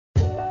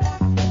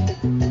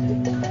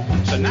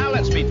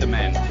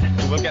men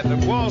who will get the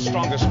world's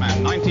strongest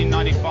man,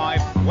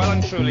 1995, well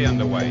and truly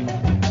underway.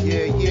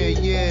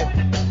 Yeah.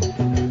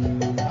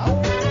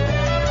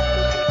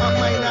 I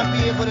might not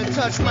be able to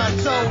touch my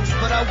toes,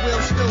 but I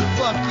will still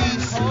fuck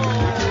these.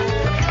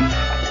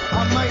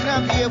 I might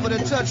not be able to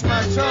touch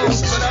my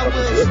toes, but I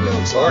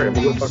will still fuck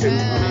these. You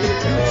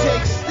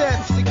take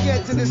steps to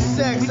get to the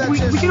sex. I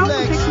just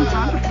flex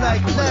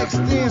like Lex,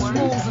 dance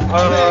moves with the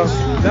legs.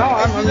 No,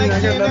 I mean, I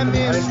got that nothing.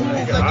 man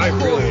smooth like a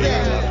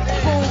Corvette.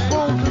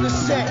 Boom through the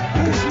set.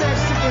 Who's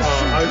next to get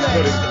I was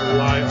going to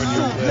rely on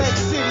your Suplex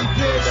City,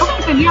 bitch.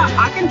 Okay, then yeah,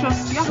 I can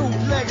just, yeah.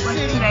 Suplex Like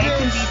City, today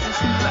can be bitch.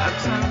 just into the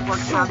episode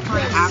where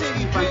Catherine asks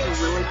you a bunch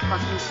of really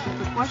fucking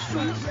stupid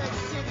questions.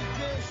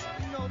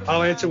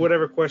 I'll answer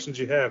whatever questions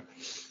you have.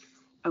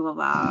 I love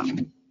that.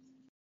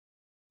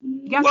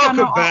 Yes,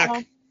 Welcome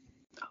back.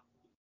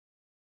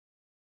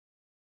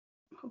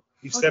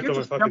 You stepped on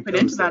my fucking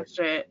toes there.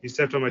 Shit. You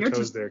stepped on my You're toes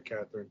just... there,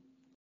 Catherine.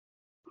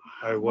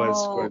 I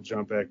was going to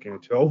jump back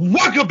into it.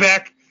 Welcome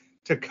back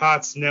to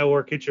COTS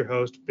Network. It's your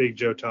host, Big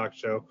Joe Talk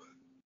Show.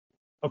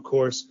 Of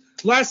course.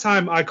 Last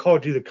time I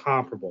called you the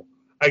comparable.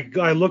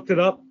 I looked it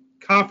up.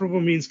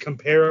 Comparable means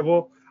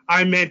comparable.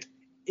 I meant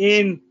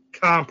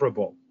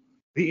incomparable.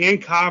 The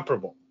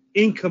incomparable.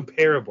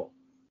 Incomparable.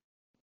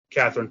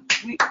 Catherine.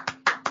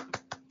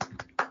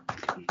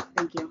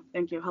 Thank you.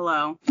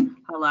 Hello.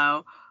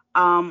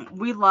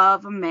 We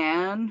love a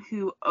man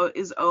who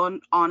is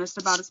honest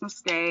about his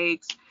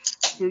mistakes,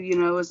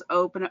 who, is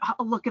open.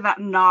 Oh, look at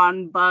that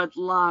non-Bud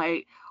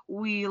Light.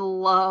 We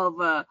love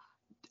a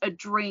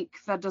drink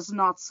that does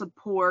not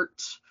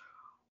support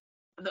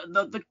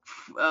the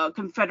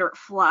Confederate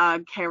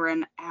flag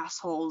carrying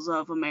assholes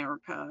of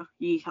America.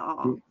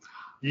 Yeehaw.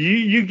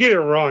 You get it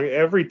wrong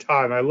every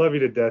time. I love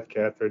you to death,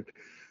 Catherine.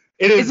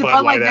 It is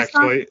Bud Light,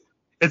 actually.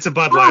 It's a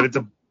Bud Light. It's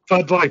a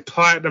Bud Light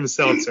Platinum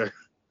Seltzer.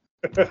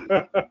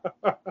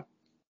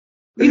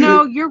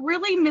 You're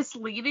really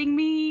misleading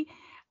me.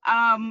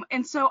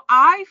 And so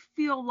I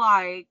feel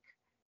like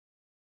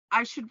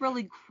I should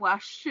really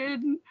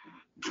question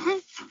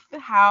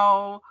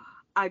how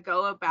I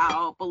go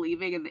about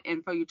believing in the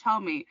info you tell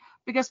me.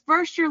 Because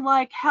first you're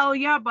like, hell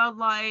yeah, Bud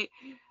Light.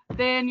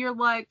 Then you're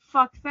like,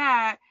 fuck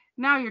that.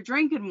 Now you're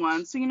drinking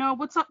one. So,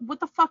 what's up? What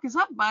the fuck is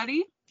up,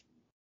 buddy?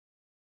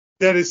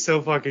 That is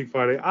so fucking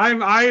funny.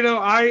 I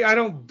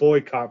don't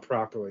boycott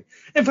properly.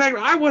 In fact,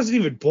 I wasn't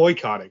even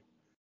boycotting.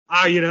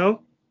 Yeah,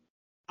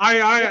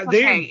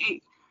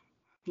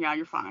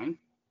 you're fine.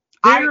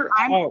 I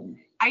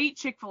eat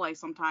Chick-fil-A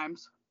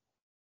sometimes.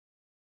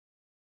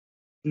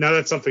 No,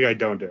 that's something I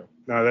don't do.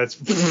 No, that's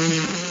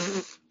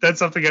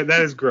something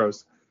that is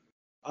gross.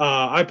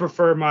 I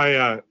prefer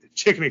my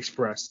Chicken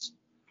Express.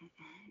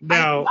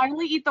 Now, I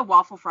only eat the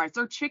waffle fries.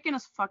 Their chicken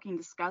is fucking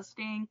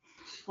disgusting.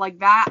 Like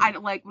that,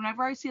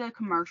 whenever I see a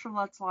commercial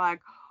that's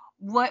like,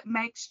 what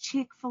makes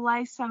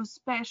Chick-fil-A so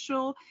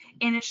special?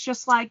 And it's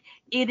just like,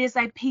 it is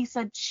a piece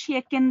of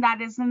chicken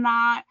that is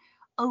not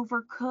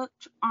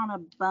overcooked on a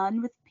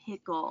bun with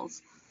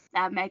pickles.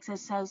 That makes it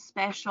so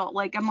special.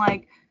 Like, I'm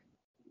like,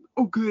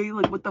 okay,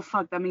 like, what the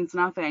fuck? That means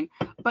nothing.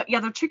 But yeah,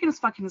 their chicken is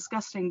fucking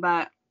disgusting.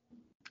 But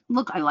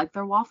look, I like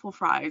their waffle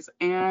fries.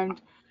 And,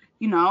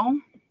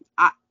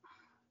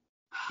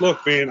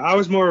 Look, man, I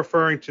was more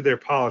referring to their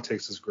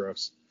politics as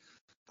gross.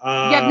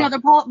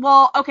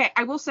 Well, okay,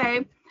 I will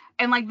say,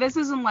 and this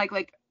isn't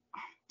like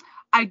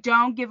I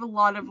don't give a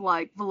lot of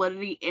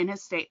validity in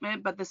his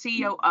statement, but the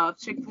CEO of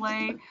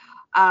Chick-fil-A,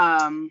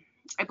 I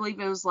believe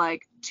it was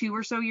 2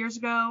 or so years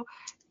ago,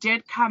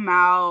 did come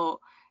out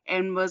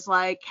and was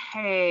like,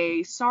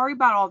 hey, sorry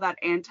about all that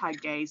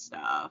anti-gay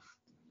stuff.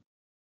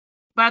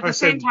 But at the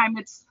same time,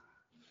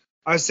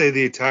 I say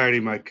the entirety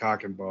of my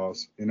cock and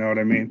balls. You know what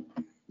I mean?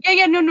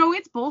 Yeah, no,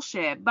 it's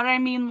bullshit. But I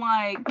mean,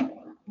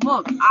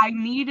 look, I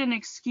need an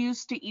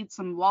excuse to eat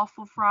some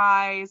waffle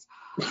fries.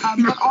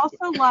 But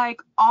also,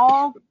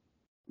 all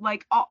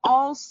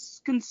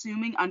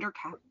consuming under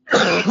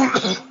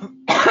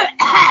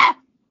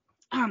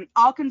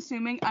all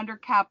consuming under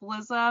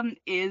capitalism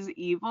is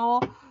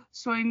evil.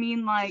 So I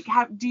mean,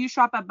 do you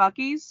shop at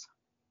Buc-ee's?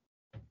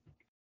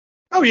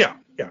 Oh yeah.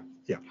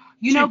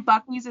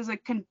 Buc-ee's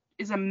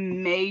is a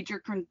major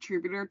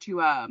contributor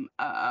to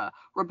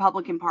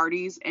Republican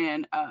parties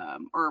and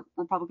or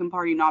Republican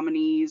Party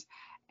nominees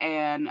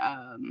and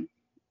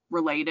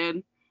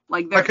related.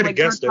 They're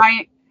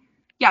giant.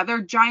 Yeah, they're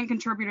a giant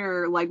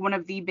contributor, one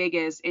of the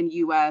biggest in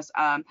U.S.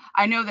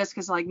 I know this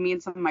because me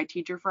and some of my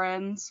teacher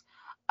friends,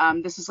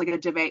 this is a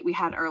debate we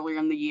had earlier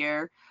in the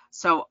year.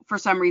 So for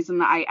some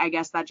reason, I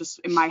guess that just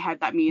in my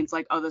head that means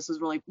this is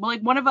really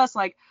one of us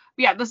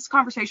yeah, this is a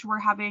conversation we're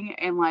having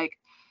and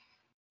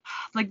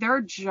they're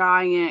a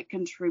giant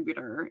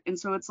contributor, and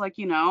so it's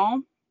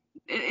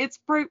it's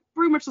pretty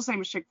much the same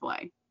as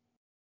Chick-fil-A.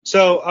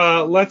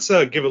 So let's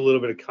give a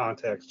little bit of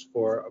context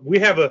we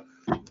have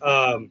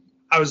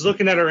I was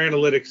looking at our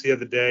analytics the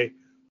other day.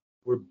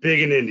 We're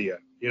big in India,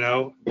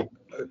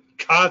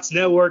 COTS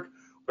Network,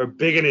 we're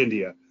big in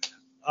India.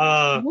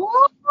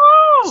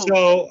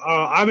 So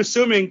I'm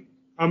assuming,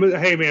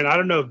 hey man, I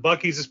don't know if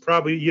Buc-ee's is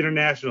probably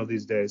international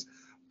these days,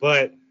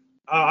 but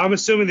I'm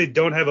assuming they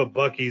don't have a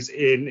Buc-ee's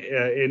in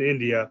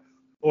India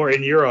or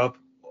in Europe.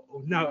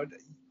 No.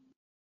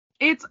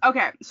 It's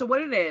okay. So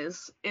what it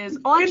is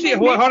oh, actually, India.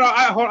 Hold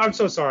on. I'm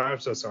so sorry.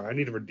 I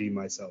need to redeem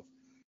myself.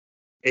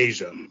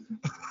 Asia.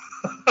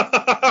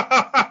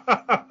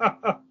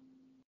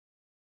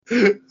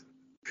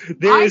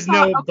 There is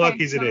no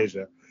Buc-ee's in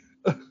Asia.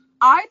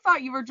 I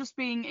thought you were just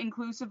being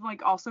inclusive,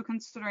 like also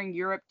considering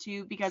Europe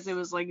too, because it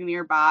was like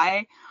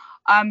nearby.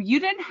 You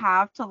didn't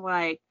have to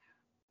like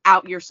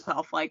out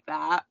yourself like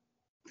that.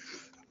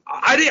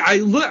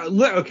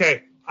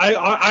 Okay.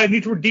 I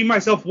need to redeem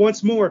myself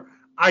once more.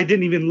 I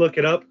didn't even look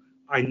it up.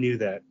 I knew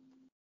that.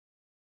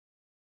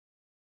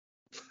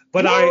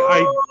 But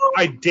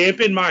I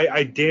dampened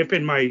my big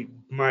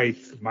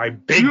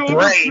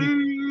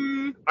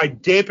brain. I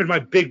dampened my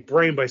big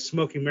brain by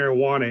smoking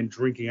marijuana and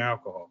drinking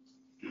alcohol.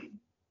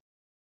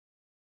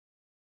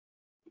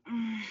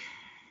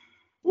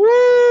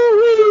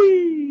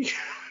 Woo-wee!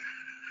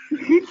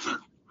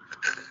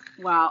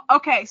 Wow.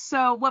 Okay,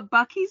 so what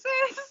Buc-ee's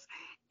is?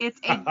 It's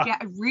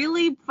a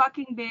really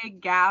fucking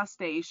big gas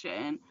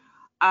station.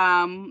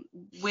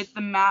 With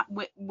the map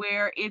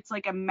where it's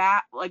like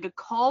like a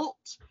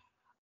cult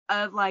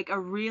of like a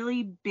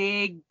really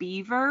big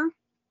beaver.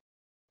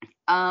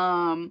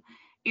 And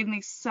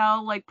they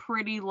sell like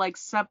pretty like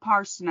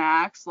subpar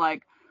snacks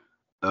like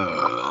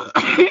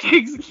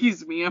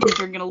excuse me, I'm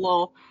drinking a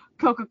little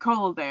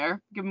Coca-Cola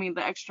there. Give me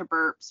the extra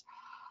burps.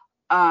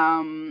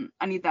 I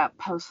need that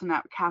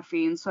post-nap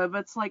caffeine. So if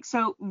it's like,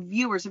 so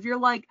viewers, if you're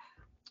like,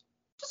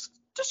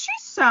 does she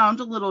sound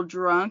a little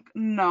drunk?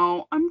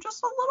 No, I'm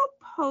just a little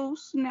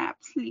post-nap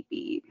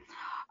sleepy.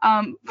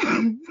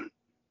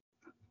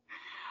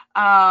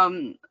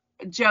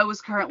 Joe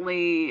is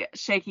currently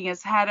shaking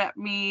his head at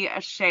me,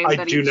 ashamed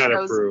that he chose. I do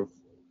not approve.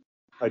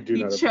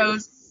 He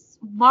chose.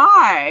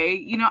 Why?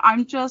 You know,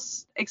 I'm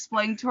just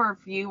explaining to our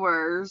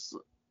viewers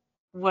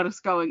what is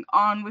going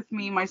on with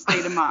me, my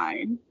state of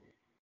mind.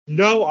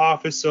 No,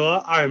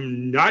 officer,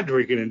 I'm not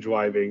drinking and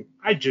driving.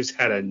 I just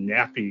had a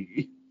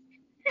nappy.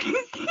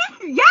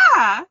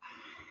 Yeah.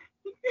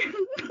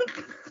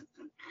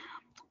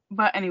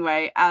 But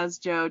anyway, as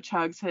Joe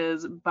chugs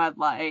his Bud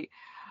Light,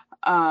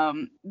 yeah,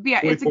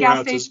 it's a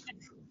gas station.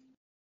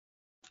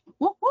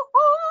 Woo, woo,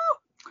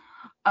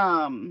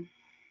 woo.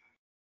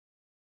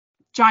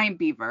 Giant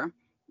beaver,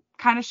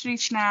 kind of shitty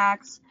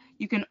snacks.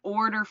 You can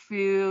order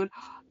food.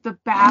 The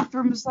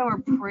bathrooms though are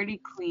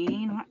pretty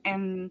clean,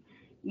 and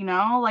you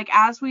know, like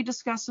as we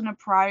discussed in a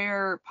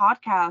prior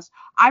podcast,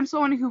 I'm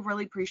someone who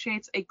really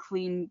appreciates a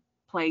clean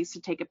place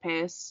to take a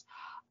piss,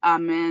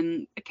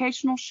 and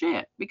occasional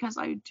shit because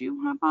I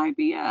do have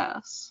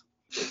IBS.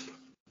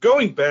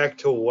 Going back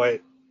to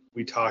what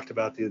we talked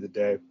about the other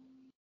day,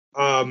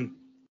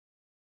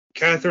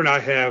 Catherine,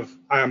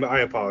 I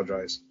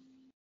apologize.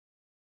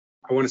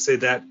 I want to say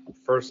that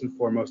first and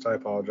foremost, I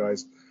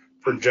apologize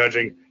for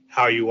judging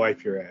how you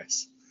wipe your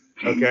ass.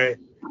 Okay?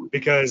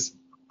 Because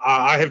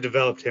I have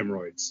developed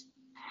hemorrhoids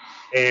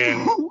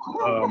and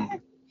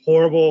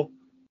horrible,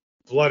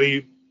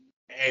 bloody,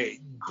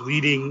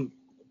 bleeding,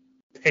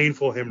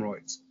 painful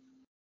hemorrhoids.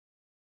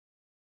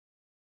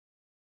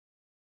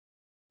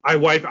 I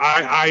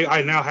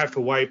now have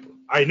to wipe.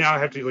 I now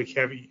have to like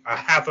have a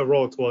half a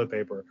roll of toilet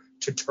paper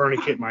to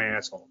tourniquet my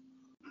asshole.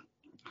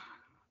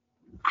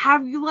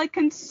 Have you like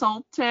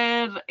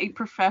consulted a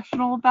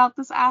professional about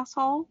this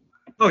asshole?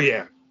 Oh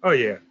yeah.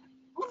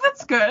 Well,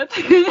 that's good.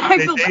 I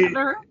feel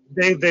better.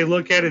 They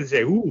look at it and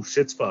say, "Ooh,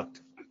 shit's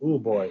fucked. Ooh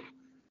boy.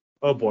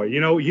 Oh boy.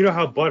 You know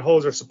how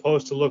buttholes are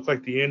supposed to look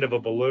like the end of a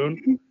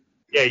balloon?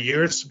 Yeah,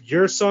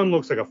 your son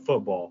looks like a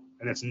football,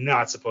 and it's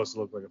not supposed to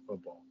look like a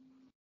football."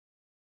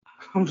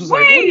 I'm just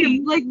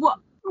like what?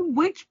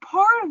 Which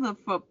part of the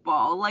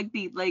football? Like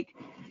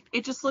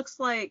it just looks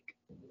like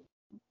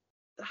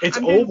it's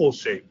oval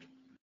shaped.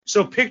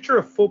 So picture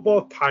a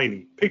football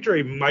tiny. Picture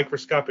a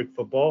microscopic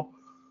football,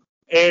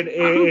 and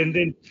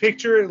then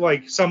picture it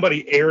like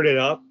somebody aired it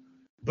up,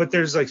 but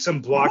there's like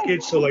some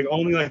blockage, so like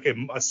only like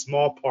a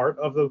small part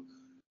of the.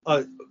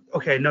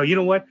 Okay, no, you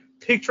know what?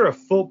 Picture a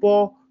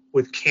football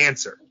with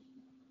cancer,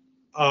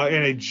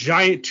 and a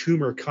giant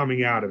tumor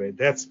coming out of it.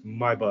 That's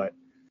my butt.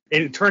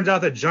 And it turns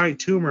out that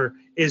giant tumor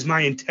is my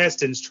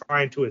intestines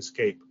trying to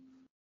escape.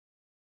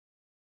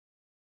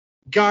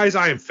 Guys,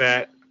 I am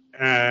fat,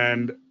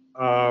 and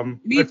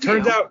it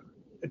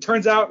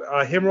turns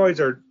out hemorrhoids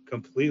are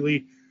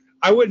completely,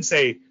 I wouldn't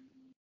say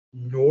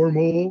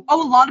normal.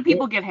 Oh, a lot of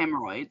people get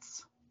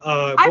hemorrhoids.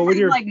 I've had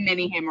like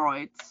mini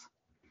hemorrhoids.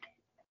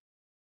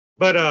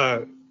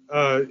 But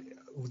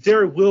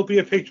there will be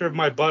a picture of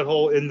my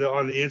butthole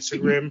on the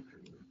Instagram.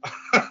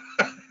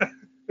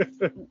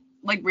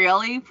 Like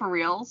really? For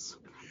reals?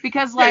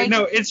 Because like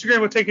no,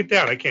 Instagram will take it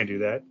down. I can't do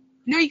that.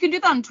 No, you can do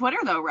that on Twitter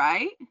though,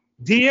 right?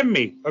 DM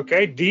me,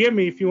 okay? DM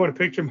me if you want a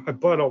picture of my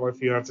butthole. My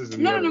fiance's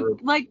in the other room.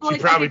 She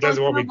probably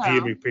doesn't want me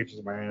DMing pictures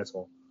of my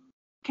asshole.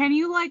 Can't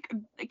you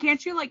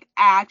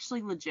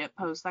actually legit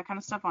post that kind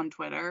of stuff on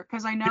Twitter?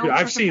 Because I know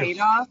I've seen paid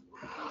off.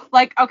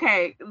 Like,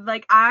 okay,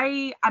 like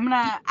I'm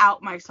gonna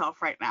out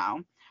myself right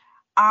now.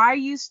 I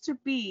used to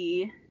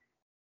be,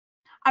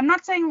 I'm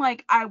not saying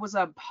like I was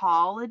an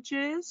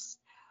apologist.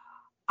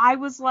 I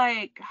was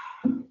like,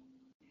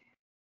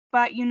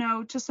 but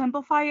to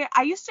simplify it,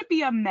 I used to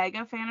be a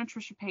mega fan of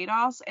Trisha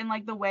Paytas, and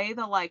like the way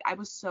that like I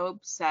was so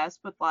obsessed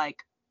with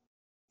like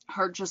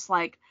her just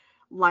like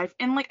life,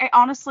 and like I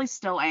honestly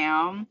still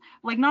am,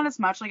 like not as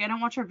much, like I don't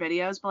watch her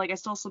videos, but like I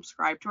still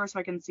subscribe to her so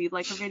I can see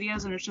like her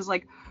videos, and it's just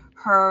like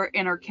her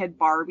and her kid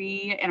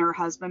Barbie and her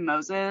husband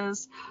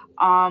Moses.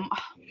 I'm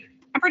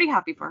pretty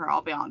happy for her,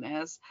 I'll be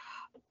honest,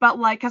 but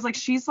like because like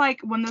she's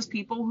like one of those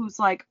people who's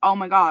like, oh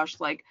my gosh,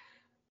 like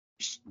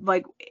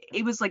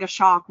it was like a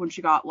shock when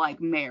she got like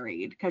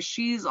married, because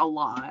she's a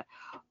lot,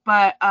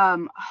 but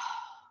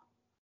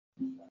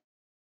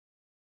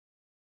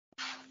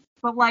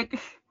like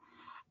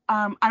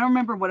I don't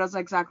remember what I was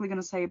exactly going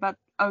to say about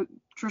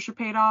Trisha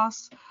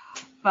Paytas,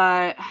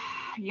 but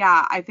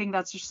yeah, I think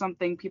that's just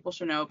something people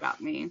should know about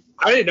me.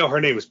 I didn't know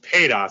her name was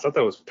Paytas. I thought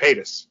it was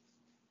Paytas.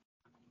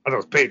 I thought it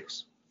was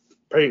Paytas.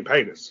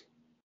 Paytas.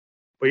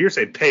 But you're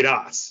saying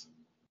Paytas.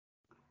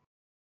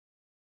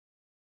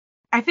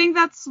 I think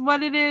that's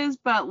what it is,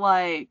 but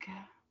like,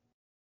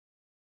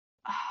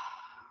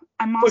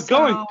 I'm also. But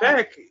going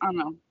back, I don't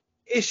know.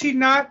 Is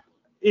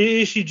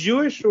she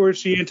Jewish or is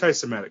she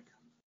anti-Semitic?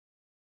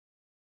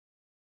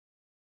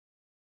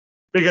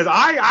 Because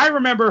I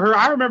remember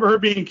her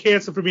being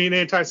canceled for being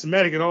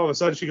anti-Semitic, and all of a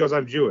sudden she goes,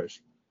 I'm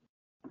Jewish.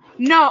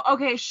 No,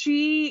 okay,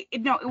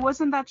 it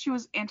wasn't that she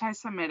was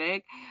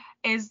anti-Semitic,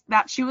 is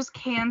that she was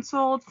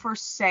canceled for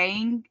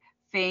saying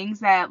things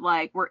that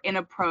like were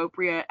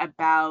inappropriate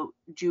about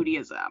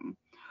Judaism,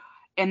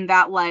 and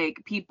that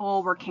like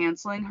people were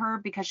canceling her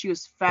because she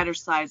was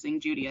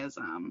fetishizing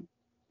Judaism.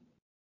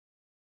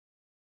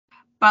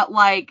 But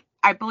like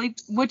I believe,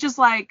 which is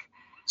like,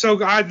 so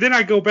then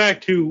I go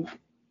back to,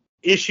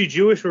 is she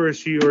Jewish or is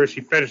she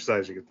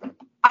fetishizing it then?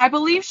 I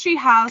believe she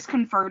has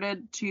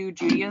converted to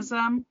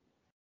Judaism.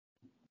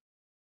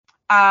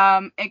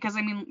 Because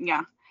I mean,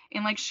 yeah.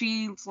 And like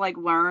she's like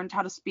learned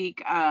how to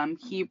speak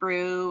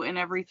Hebrew and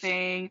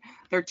everything.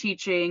 They're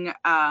teaching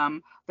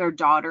their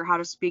daughter how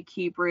to speak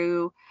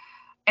Hebrew.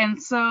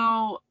 And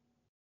so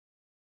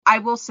I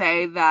will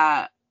say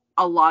that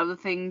a lot of the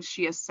things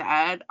she has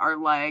said are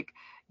like,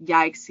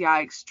 yikes,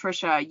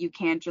 Trisha, you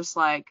can't just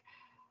like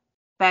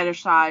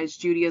fetishize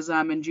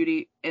Judaism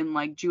and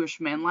like Jewish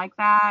men like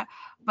that.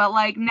 But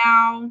like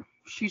now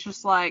she's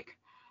just like,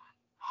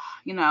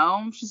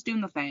 she's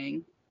doing the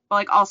thing. But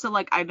like also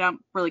like I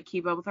don't really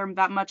keep up with her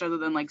that much other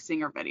than like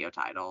seeing her video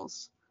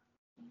titles.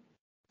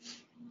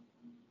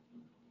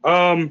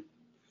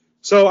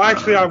 So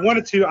actually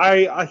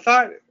I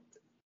thought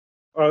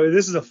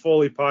this is a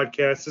Foley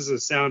podcast. This is a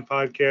sound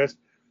podcast.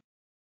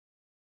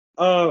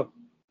 What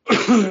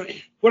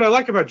I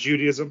like about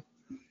Judaism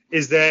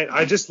is that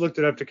I just looked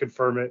it up to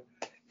confirm it,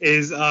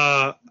 is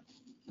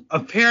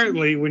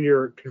apparently when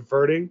you're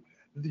converting,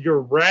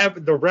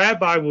 the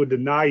rabbi will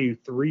deny you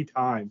 3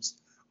 times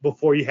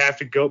before you go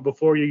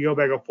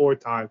back a 4th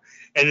time,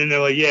 and then they're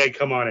like, yeah,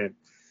 come on in.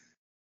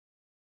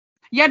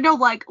 Yeah, no,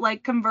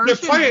 like conversion.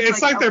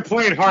 It's like they're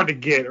playing hard to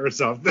get or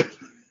something.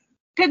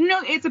 Cause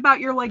no, it's about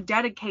your like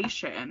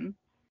dedication.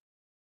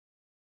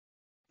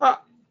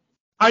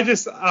 I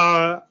just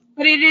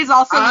but it is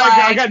also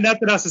I got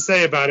nothing else to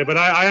say about it, but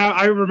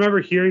I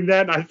remember hearing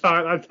that, and I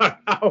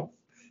thought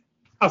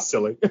how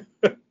silly.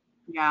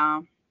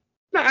 Yeah.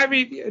 No, I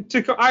mean,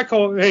 I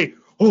call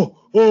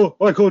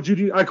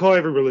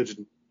every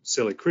religion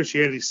silly.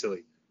 Christianity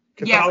silly.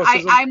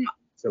 Catholicism, yes, I'm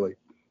silly.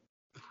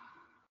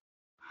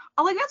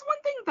 Like that's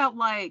one thing that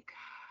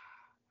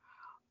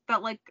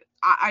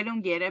I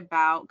don't get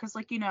about, because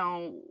like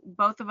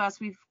both of us,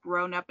 we've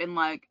grown up in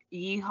like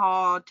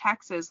Yeehaw,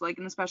 Texas, like,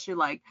 and especially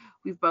like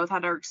we've both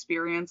had our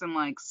experience in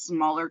like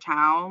smaller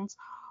towns,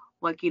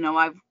 like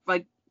I've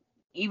like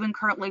even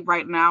currently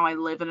right now I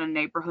live in a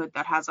neighborhood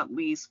that has at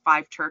least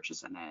 5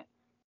 churches in it,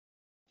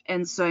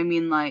 and so I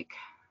mean like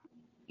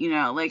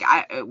like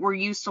we're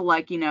used to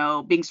like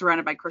being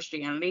surrounded by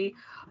Christianity,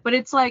 but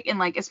it's like in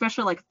like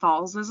especially like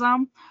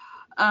Catholicism.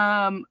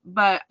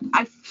 But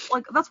I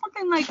like that's one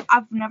thing like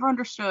I've never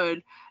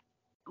understood,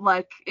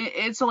 like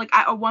so like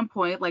at one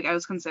point like I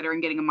was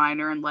considering getting a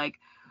minor in like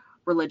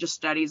religious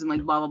studies and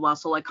like blah blah blah,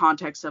 so like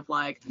context of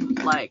like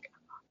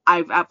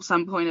I've at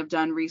some point have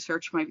done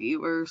research for my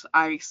viewers.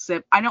 I'm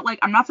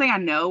not saying I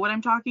know what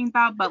I'm talking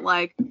about, but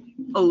like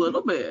a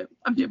little bit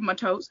I'm dipping my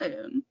toes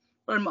in,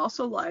 but I'm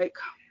also like,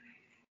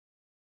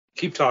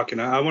 keep talking.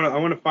 I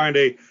want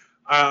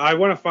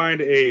to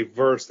find a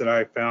verse that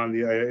I found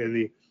in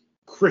the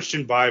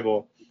Christian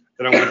Bible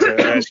that I want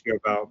to ask you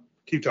about.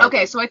 Keep talking.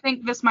 Okay, so I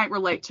think this might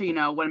relate to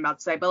what I'm about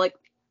to say, but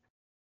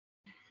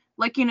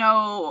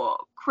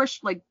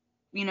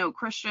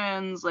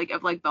Christians like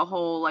of like the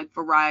whole like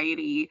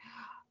variety,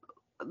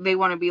 they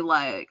want to be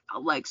like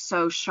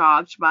so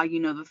shocked by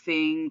the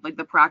thing like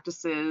the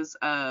practices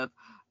of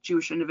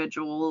Jewish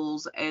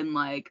individuals and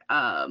like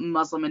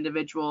Muslim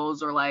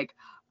individuals or like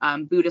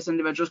Buddhist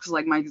individuals, because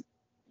like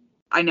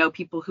I know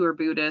people who are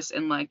Buddhist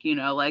and like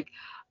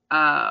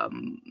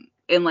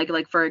And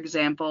like for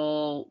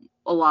example,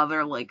 a lot of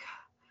their like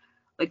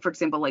for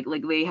example, like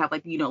they have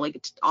like,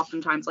 like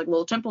oftentimes like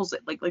little temples,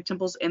 like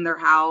temples in their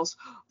house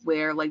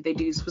where like they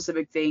do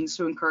specific things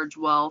to encourage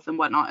wealth and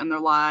whatnot in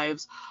their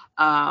lives.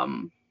 But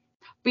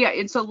yeah,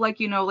 and so like,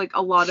 like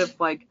a lot of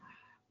like,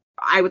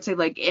 I would say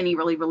like any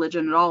really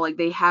religion at all, like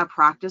they have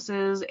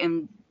practices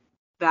and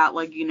that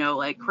like,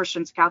 like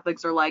Christians,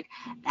 Catholics are like,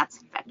 that's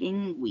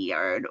fucking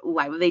weird.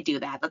 Why would they do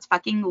that? That's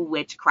fucking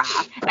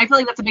witchcraft. And I feel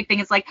like that's a big thing.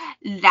 It's like,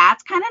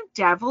 that's kind of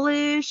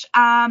devilish.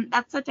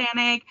 That's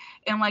satanic,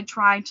 and like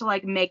trying to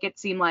like make it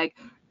seem like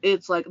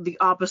it's like the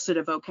opposite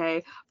of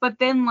okay. But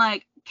then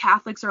like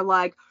Catholics are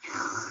like,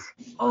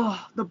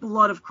 oh, the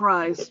blood of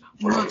Christ,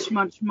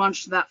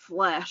 munch that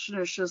flesh. And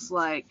it's just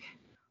like,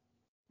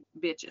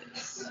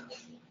 bitches.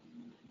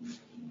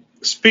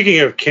 Speaking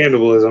of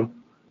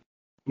cannibalism,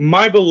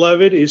 my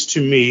beloved is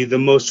to me the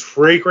most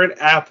fragrant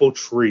apple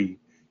tree.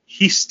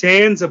 He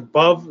stands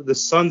above the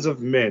sons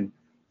of men.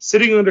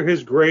 Sitting under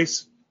his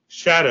grace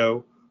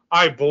shadow,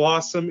 I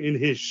blossom in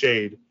his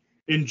shade,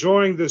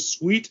 enjoying the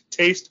sweet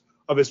taste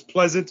of his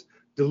pleasant,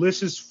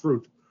 delicious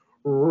fruit,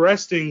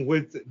 resting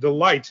with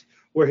delight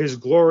where his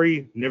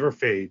glory never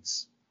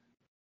fades.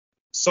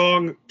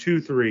 Song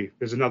 2-3.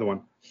 There's another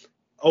one.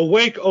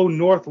 Awake, O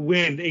north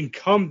wind, and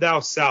come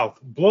thou south.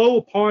 Blow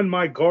upon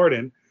my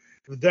garden,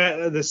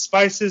 that the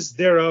spices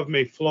thereof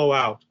may flow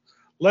out.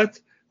 Let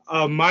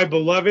my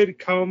beloved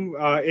come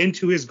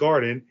into his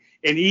garden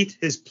and eat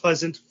his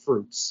pleasant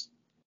fruits.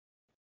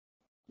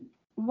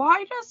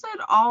 Why does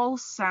it all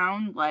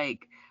sound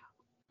like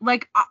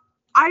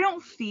I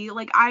don't feel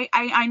like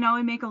I know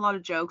I make a lot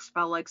of jokes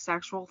about like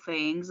sexual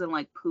things and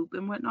like poop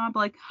and whatnot, but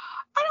like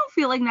I don't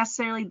feel like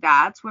necessarily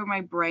that's where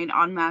my brain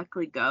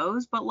automatically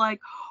goes. But like,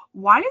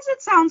 why does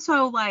it sound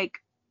so like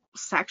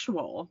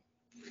sexual?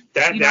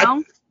 That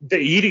the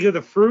eating of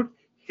the fruit,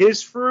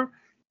 his fruit,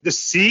 the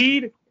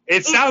seed.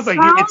 It sounds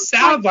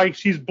like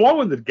she's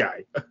blowing the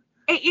guy.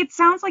 It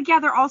sounds like, yeah,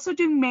 they're also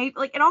doing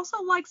it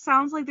also like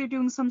sounds like they're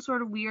doing some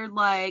sort of weird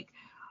like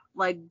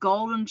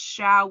golden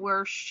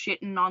shower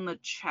shitting on the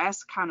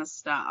chest kind of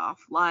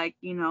stuff. Like,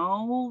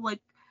 like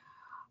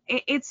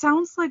it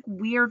sounds like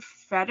weird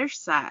fetish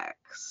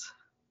sex.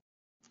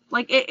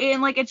 Like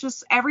it's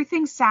just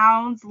everything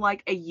sounds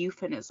like a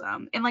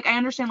euphemism. And like I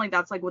understand like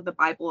that's like what the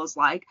Bible is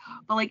like,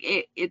 but like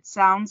it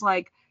sounds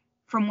like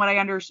from what I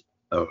understand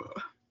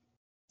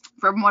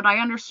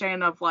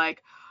of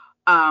like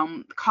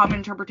common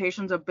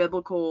interpretations of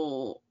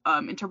biblical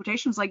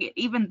interpretations, like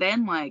even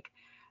then like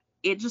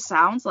it just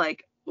sounds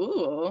like,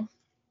 ooh.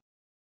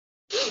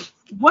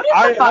 What is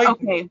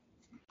okay.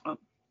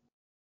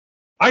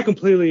 I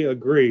completely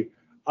agree.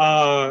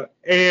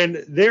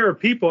 And there are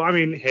people, I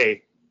mean,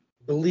 hey,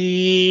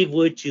 believe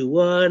what you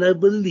wanna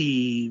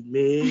believe,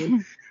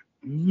 man.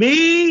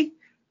 Me,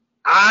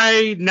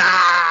 I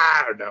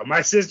don't know.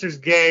 My sister's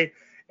gay,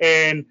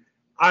 and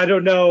I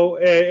don't know.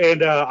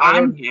 And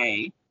I'm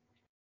gay.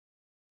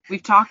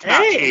 We've talked about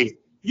this. Hey,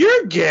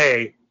 you're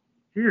gay.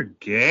 You're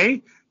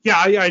gay? Yeah,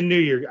 I knew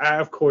you're.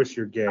 Of course,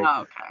 you're gay.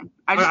 Oh, okay.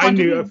 I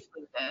knew.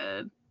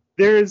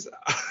 There's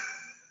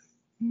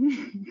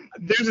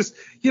this.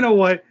 You know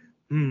what?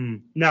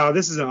 No,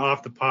 this isn't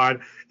off the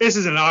pod. This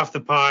isn't off the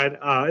pod.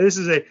 This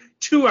is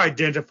too much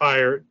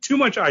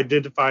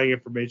identifying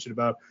information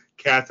about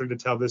Catherine to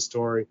tell this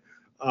story.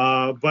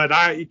 But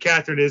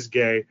Catherine is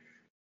gay.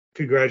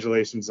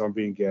 Congratulations on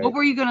being gay. What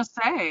were you gonna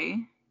say?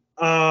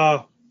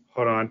 Hold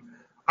on.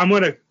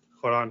 Hold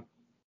on.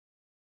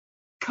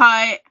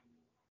 Cut.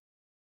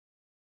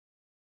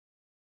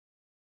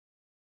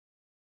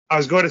 I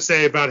was going to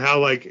say about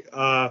how like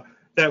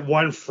that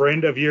one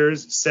friend of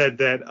yours said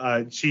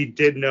that she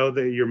did know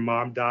that your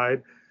mom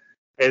died,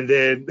 and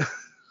then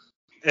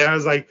and I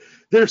was like,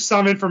 there's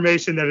some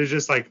information that is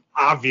just like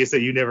obvious that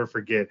you never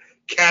forget.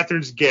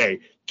 Catherine's gay.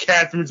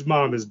 Catherine's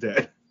mom is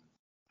dead.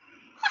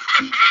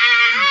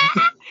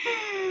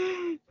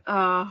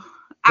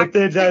 But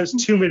then there's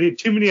too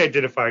many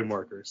identifying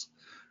markers.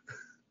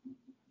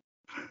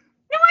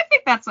 No, I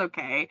think that's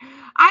okay.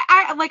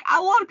 I like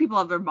a lot of people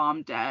have their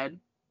mom dead.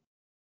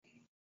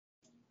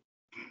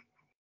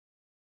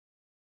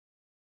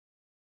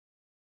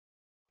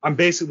 I'm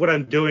basically what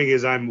I'm doing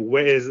is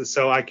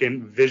so I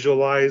can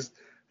visualize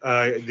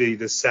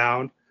the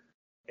sound,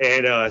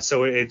 and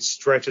so it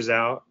stretches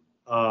out.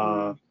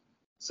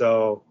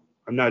 So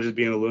I'm not just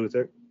being a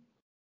lunatic.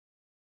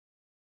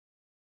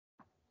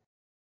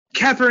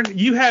 Catherine,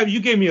 you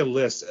gave me a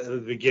list at the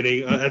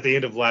beginning, at the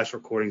end of last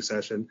recording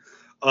session,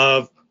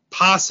 of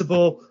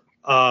possible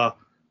topics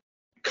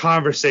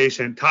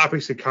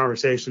of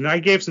conversation. And I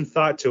gave some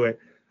thought to it.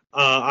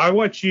 I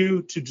want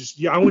you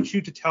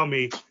to tell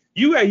me.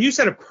 You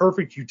said a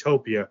perfect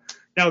utopia.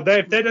 Now, if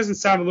that doesn't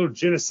sound a little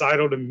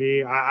genocidal to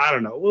me, I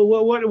don't know.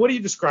 What do you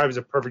describe as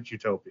a perfect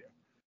utopia?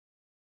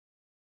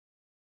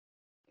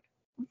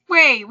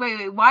 Wait.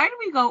 Why do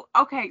we go?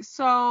 Okay,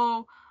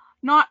 so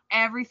not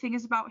everything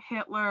is about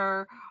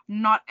Hitler.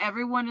 Not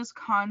everyone is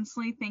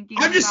constantly thinking.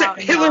 I'm just saying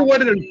Hitler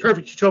wanted a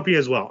perfect utopia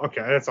as well.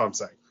 Okay, that's all I'm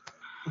saying.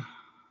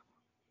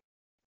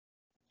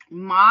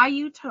 My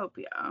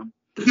utopia.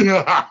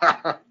 No,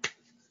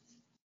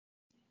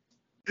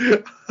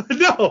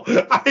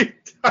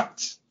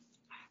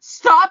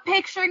 Stop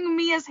picturing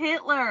me as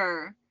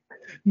Hitler.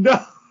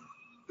 no.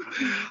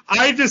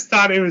 I just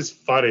thought it was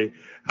funny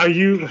how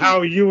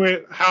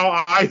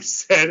I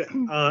said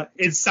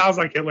it sounds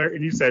like Hitler,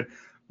 and you said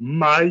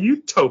my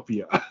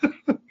utopia.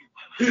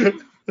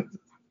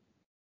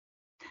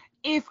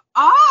 If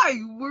I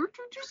were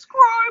to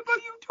describe a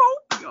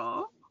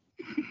utopia.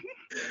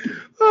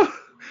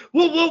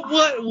 Well,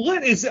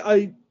 what is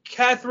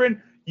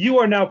Catherine? You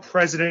are now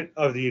president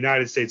of the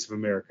United States of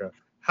America.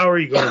 How are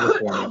you going to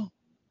reform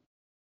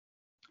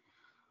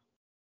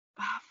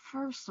it?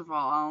 First of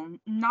all,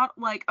 not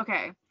like,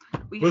 okay,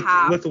 With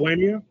have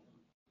Lithuania?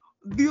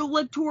 the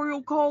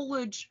Electoral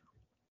College.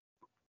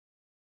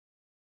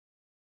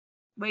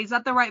 Wait, is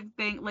that the right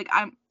thing? Like,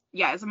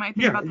 is it my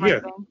thing about the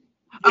right thing?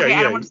 Okay,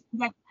 I don't want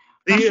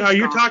to.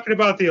 You're talking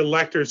about the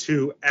electors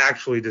who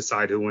actually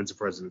decide who wins the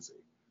presidency.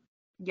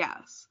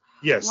 Yes.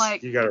 Yes,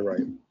 like, you got it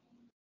right.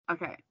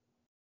 Okay.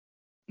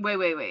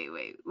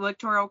 Wait.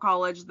 Electoral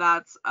College,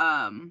 that's,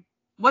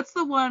 what's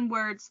the one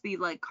where it's the,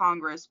 like,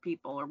 Congress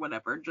people or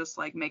whatever, just,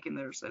 like, making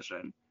the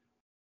decision?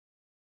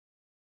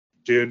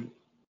 Dude,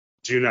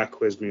 do not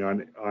quiz me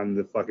on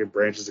the fucking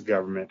branches of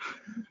government.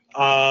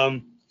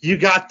 You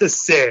got the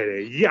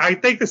Senate. Yeah, I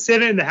think the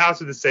Senate and the House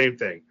are the same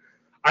thing.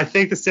 I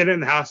think the Senate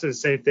and the House are the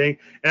same thing,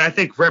 and I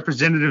think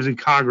representatives in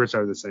Congress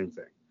are the same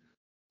thing.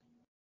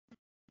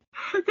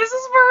 This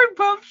is where we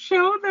both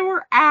showed that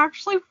we're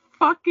actually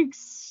fucking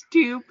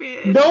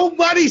stupid.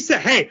 Nobody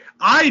said, hey,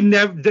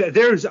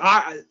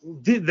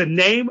 the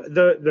name,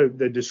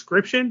 the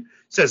description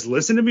says,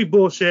 listen to me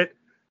bullshit.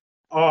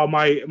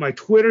 My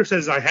Twitter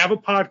says I have a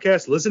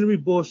podcast, listen to me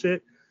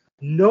bullshit.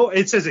 No,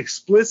 it says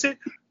explicit.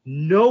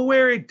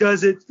 Nowhere it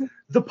does it.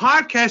 The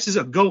podcast is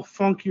a go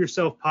funk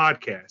yourself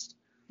podcast.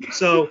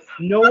 So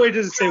nowhere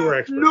does it say we're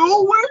experts.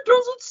 Nowhere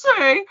does it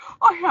say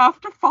I have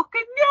to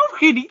fucking know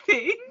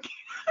anything.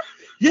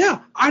 Yeah,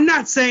 I'm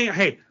not saying,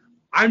 hey,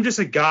 I'm just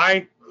a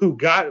guy who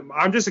got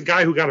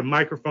a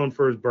microphone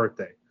for his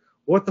birthday.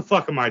 What the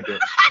fuck am I doing?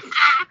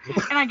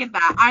 And I get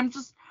that. I'm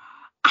just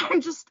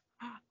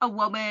a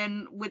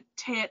woman with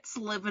tits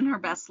living her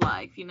best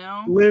life, you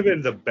know?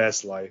 Living the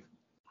best life.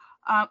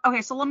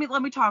 Okay, so let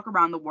me talk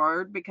around the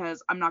word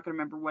because I'm not gonna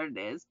remember what it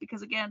is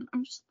because again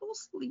I'm just a little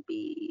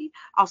sleepy,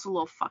 also a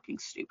little fucking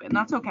stupid. And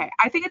that's okay.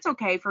 I think it's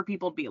okay for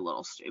people to be a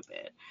little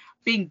stupid.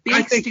 Being big.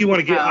 I think you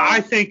want to get.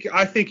 I think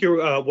you're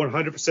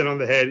 100% on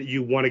the head.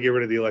 You want to get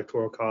rid of the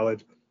Electoral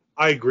College.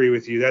 I agree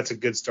with you. That's a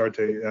good start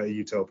to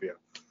utopia.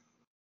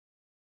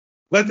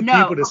 Let the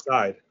people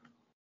decide.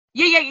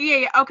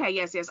 Yeah. Okay,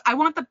 yes. I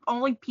want the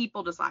only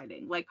people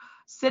deciding, like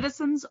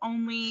citizens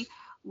only.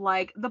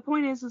 Like, the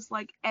point is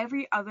like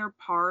every other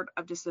part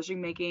of decision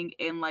making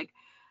in like,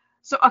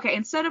 so, okay,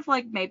 instead of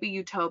like maybe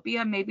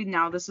utopia, maybe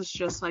now this is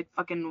just like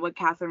fucking what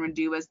Catherine would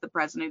do as the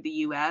president of the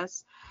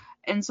U.S.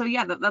 And so,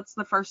 yeah, that's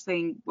the first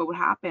thing what would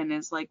happen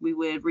is like we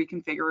would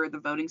reconfigure the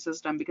voting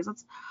system because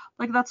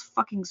that's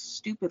fucking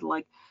stupid.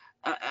 Like,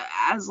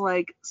 as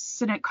like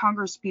Senate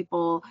Congress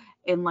people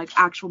and like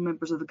actual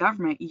members of the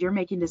government, you're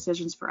making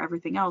decisions for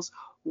everything else.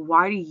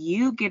 Why do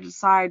you get to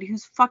decide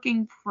who's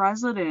fucking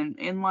president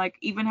and like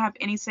even have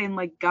any say in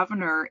like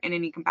governor in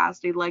any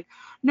capacity? Like,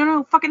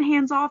 no, fucking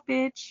hands off,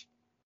 bitch.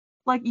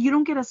 Like, you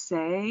don't get a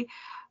say.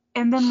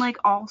 And then like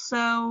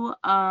also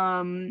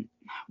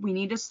we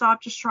need to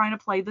stop just trying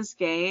to play this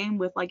game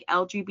with like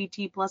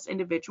LGBT plus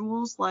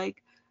individuals.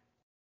 Like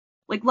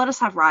let us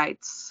have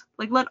rights.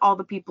 Like, let all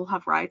the people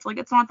have rights. Like,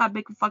 it's not that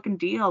big a fucking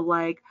deal.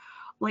 Like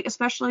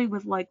especially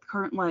with like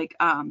current like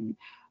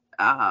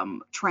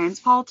trans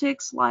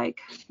politics.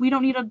 Like, we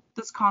don't need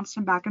this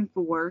constant back and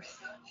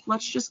forth.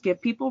 Let's just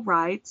give people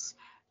rights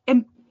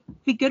and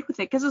be good with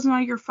it because it's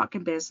none of your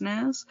fucking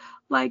business.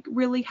 Like,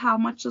 really, how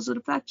much does it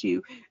affect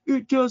you?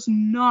 It does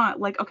not.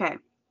 Like, okay.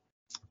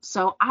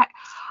 So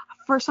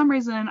for some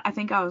reason, I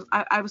think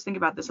I was thinking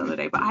about this the other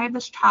day, but I have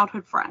this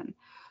childhood friend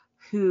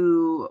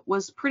who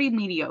was pretty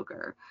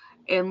mediocre.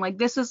 And like,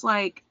 this is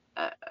like,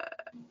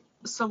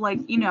 so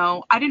like, you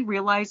know, I didn't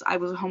realize I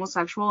was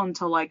homosexual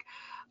until like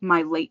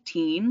my late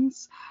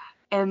teens.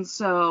 And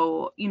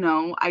so, you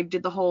know, I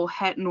did the whole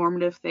het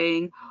normative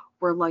thing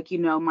where like, you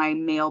know, my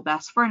male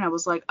best friend, I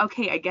was like,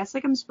 okay, I guess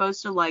like I'm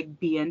supposed to like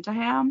be into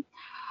him.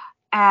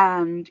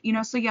 And, you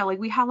know, so yeah, like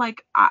we had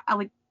like, I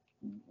like,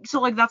 so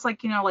like that's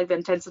like, you know, like the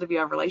intensity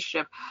of our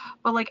relationship.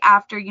 But like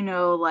after, you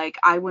know, like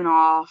I went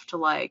off to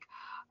like,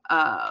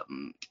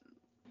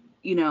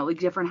 you know, like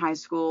different high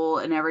school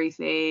and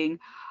everything.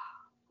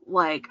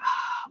 Like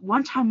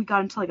one time we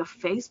got into like a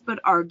Facebook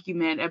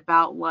argument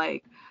about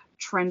like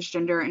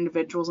transgender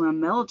individuals in the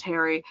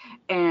military,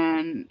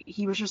 and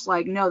he was just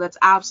like, no, that's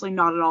absolutely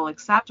not at all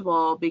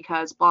acceptable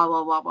because blah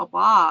blah blah blah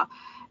blah.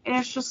 And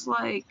it's just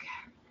like,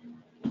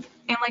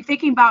 and like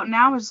thinking about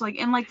now is like,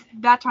 and like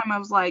that time I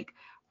was like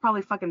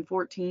probably fucking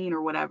 14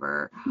 or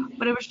whatever,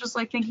 but it was just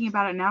like thinking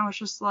about it now, it's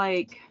just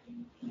like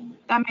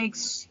that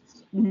makes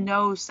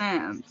no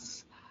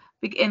sense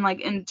in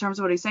like in terms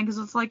of what he's saying, because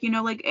it's like, you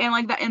know, like, and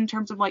like that in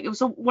terms of like,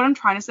 so what I'm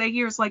trying to say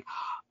here is like,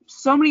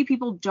 so many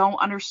people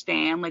don't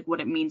understand like what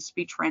it means to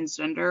be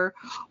transgender.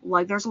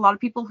 Like there's a lot of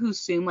people who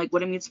assume like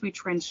what it means to be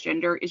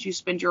transgender is you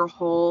spend your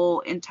whole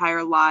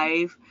entire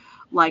life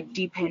like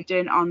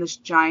dependent on this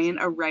giant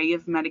array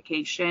of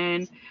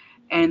medication,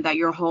 and that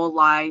your whole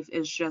life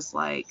is just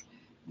like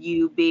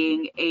you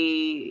being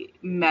a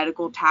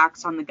medical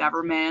tax on the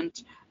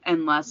government,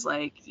 unless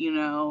like, you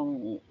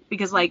know,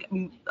 because like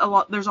a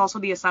lot, there's also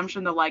the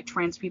assumption that like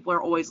trans people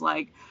are always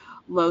like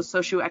low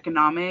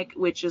socioeconomic,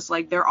 which is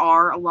like there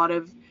are a lot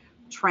of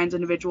trans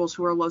individuals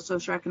who are low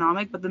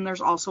socioeconomic, but then there's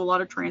also a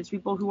lot of trans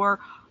people who are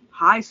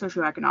high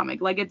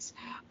socioeconomic. Like it's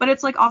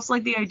like also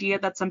like the idea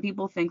that some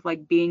people think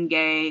like being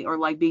gay or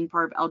like being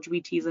part of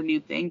LGBT is a new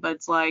thing, but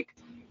it's like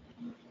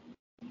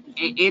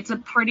it's a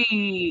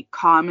pretty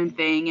common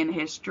thing in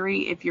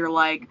history if you're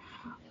like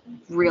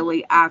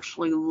really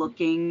actually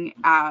looking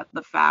at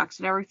the facts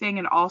and everything.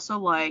 And also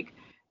like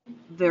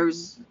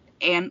there's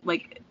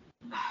like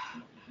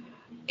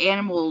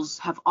animals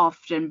have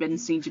often been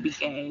seen to be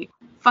gay.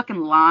 Fucking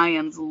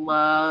lions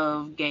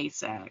love gay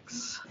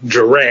sex.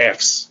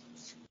 Giraffes.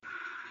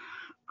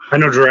 I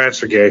know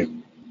giraffes are gay.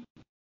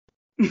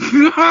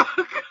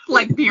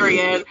 Like,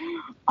 period.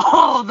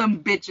 All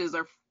them bitches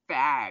are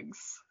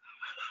fags.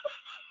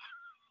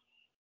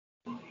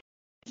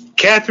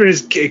 Catherine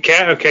is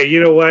okay.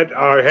 You know what?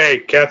 Hey,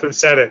 Catherine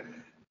said it.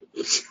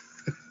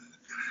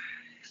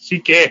 She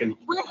can.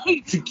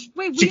 Wait.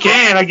 She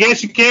can. I guess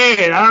she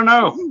can. I don't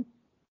know.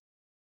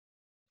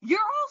 You're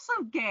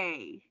also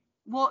gay.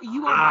 Well,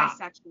 you are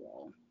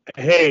bisexual.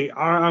 Hey,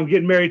 I'm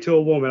getting married to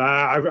a woman.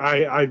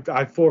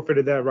 I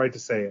forfeited that right to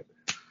say it.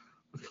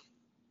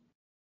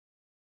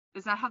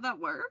 Is that how that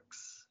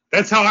works?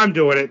 That's how I'm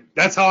doing it.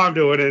 That's how I'm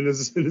doing it in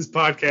this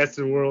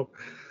podcasting world.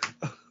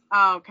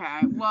 Okay.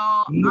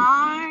 Well,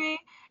 I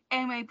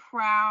am a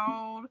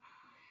proud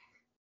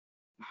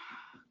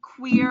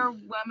queer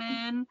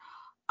woman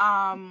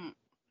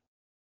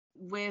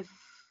with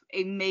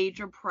a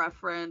major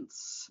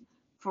preference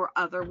for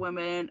other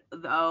women,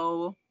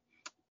 though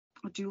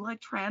I do like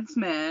trans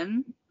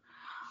men.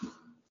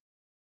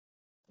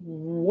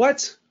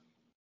 What?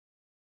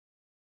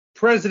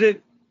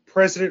 President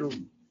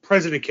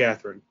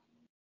Catherine.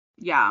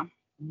 Yeah.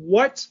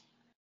 What?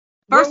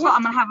 First of all,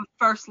 I'm gonna have a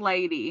first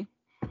lady.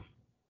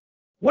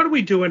 What are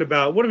we doing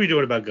about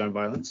gun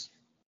violence?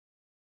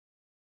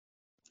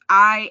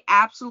 I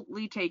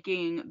absolutely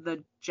taking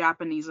the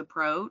Japanese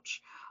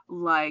approach.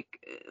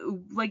 Like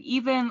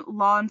even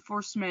law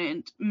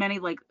enforcement, many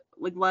like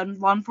law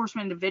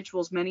enforcement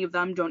individuals, many of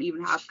them don't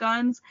even have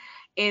guns.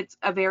 It's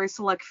a very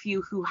select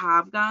few who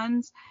have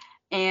guns.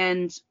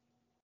 And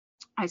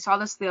I saw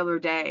this the other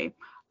day.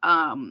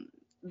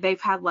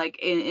 They've had like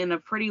in a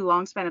pretty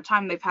long span of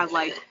time, they've had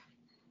like,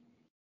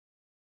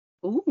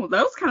 ooh,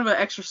 that was kind of an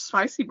extra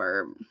spicy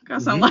burp. Kind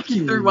of sound like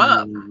you threw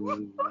up.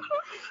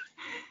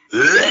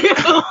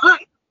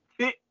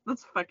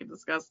 That's fucking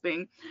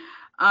disgusting.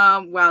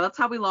 Wow, that's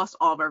how we lost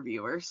all of our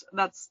viewers.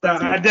 That's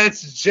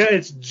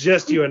it's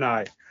just you and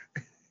I.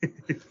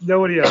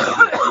 Nobody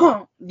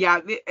else. Yeah,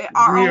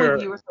 our only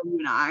viewers are you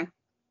and I.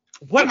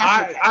 What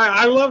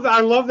I love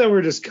that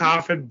we're just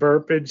coughing,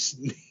 burping,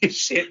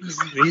 shit,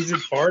 sneezing,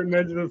 farting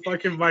into the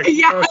fucking microphone.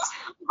 Yeah,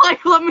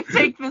 like let me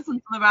take this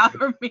into the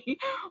bathroom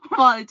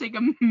while I take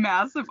a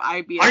massive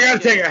IBS. I gotta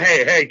take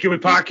hey, can we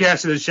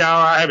podcast in the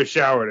shower? I have a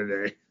shower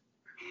today.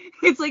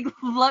 It's like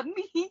let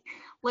me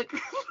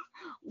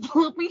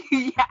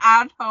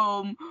at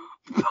home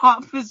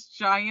pop this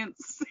giant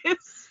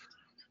cyst.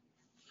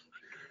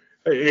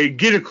 Hey,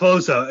 get it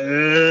closer.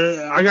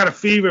 I got a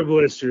fever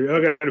blister.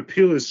 I got to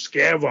peel this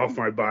scab off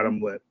my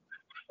bottom lip.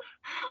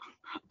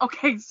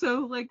 Okay,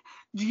 so like,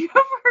 do you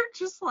ever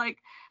just like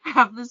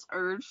have this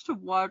urge to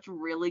watch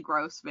really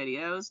gross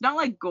videos? Not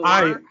like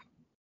gore,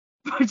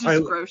 but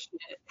just gross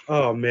shit.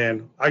 Oh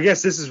man, I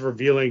guess this is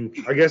revealing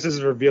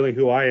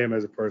who I am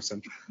as a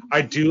person.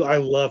 I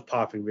love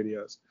popping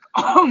videos.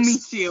 Oh, me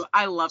too.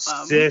 I love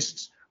them.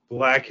 Cysts,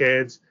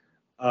 blackheads,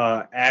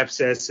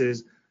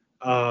 abscesses.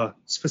 The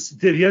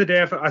other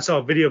day I saw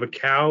a video of a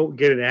cow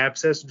get an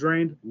abscess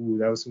drained. Ooh,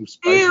 that was some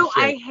spicy shit.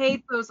 I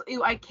hate those.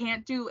 Ew, I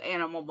can't do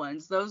animal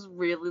ones. Those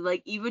really,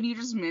 like, even you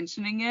just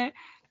mentioning it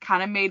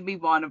kind of made me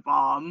want to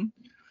vom.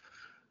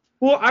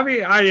 Well, I mean,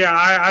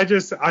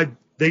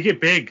 they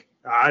get big.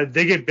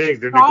 They get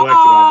big. They're neglected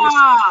on this.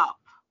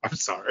 I'm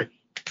sorry.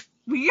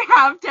 We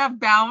have to have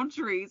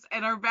boundaries,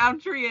 and our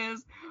boundary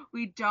is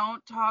we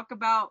don't talk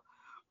about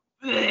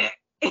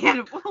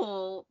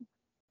animal.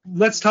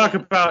 Let's talk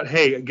about.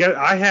 Hey,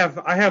 I have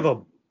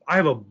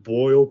a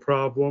boil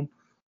problem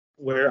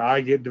where I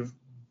get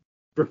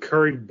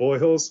recurring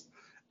boils.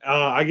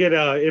 I get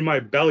in my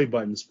belly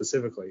button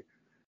specifically.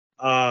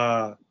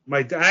 My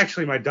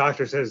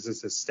doctor says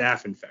it's a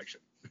staph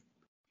infection.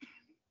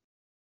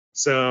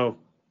 So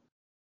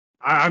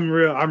I'm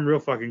real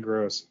fucking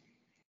gross.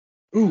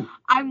 Ooh.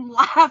 I'm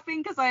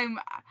laughing because I'm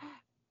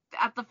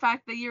at the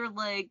fact that you're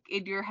like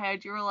in your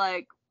head you're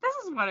like, this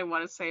is what I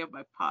want to say on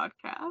my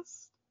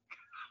podcast.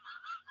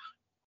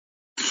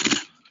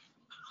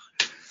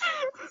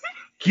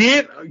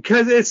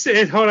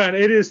 Hold on,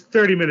 it is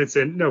 30 minutes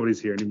in.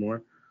 Nobody's here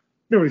anymore.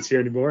 Nobody's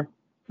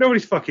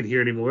fucking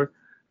here anymore.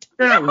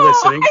 They're not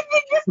listening. I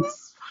think this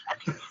is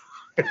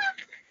funny.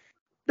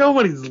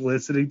 Nobody's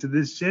listening to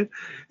this shit.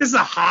 This is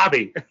a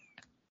hobby.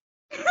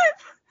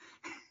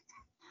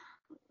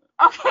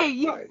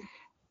 Okay,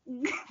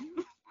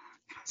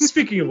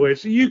 Speaking of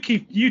which,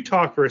 you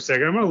talk for a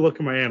second. I'm gonna look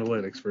at my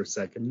analytics for a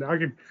second. I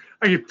can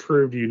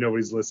prove to you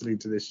nobody's listening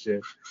to this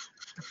shit.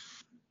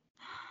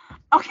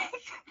 Okay.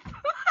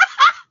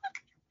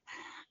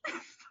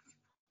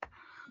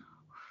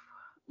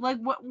 Like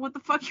what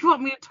the fuck you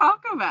want me to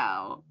talk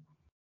about?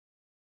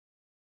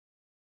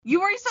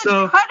 You already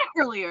said cut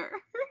earlier.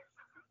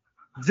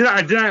 Did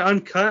I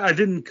uncut? I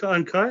didn't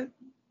uncut?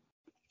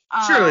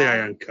 Surely I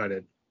uncut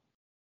it.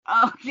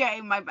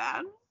 Okay, my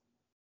bad.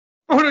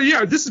 Oh no,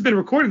 yeah, this has been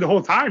recording the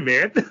whole time,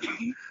 man.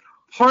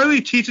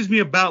 Harley teaches me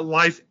about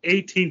life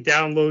 18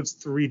 downloads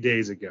 3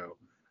 days ago.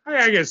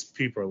 I guess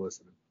people are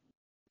listening.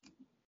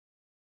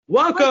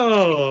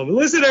 Welcome,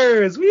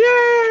 listeners!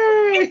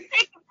 Yay!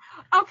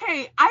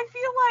 Okay, I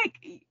feel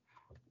like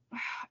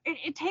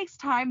it takes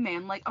time,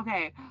 man. Like,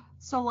 okay,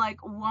 so like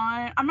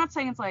I'm not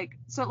saying it's like,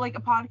 so like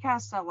a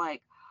podcast that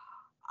like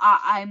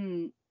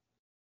I'm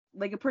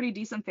like a pretty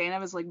decent fan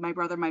of is like My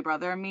Brother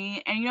and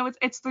Me, and you know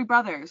it's three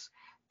brothers.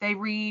 They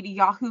read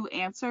Yahoo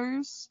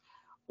Answers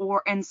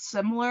and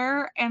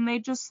similar, and they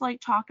just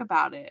like talk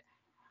about it,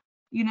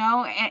 you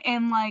know,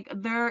 and like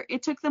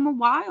it took them a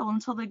while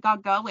until they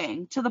got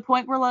going to the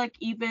point where like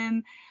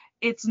even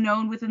it's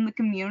known within the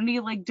community,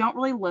 like don't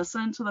really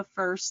listen to the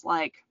first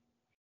like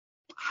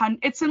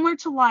it's similar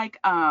to like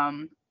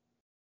Last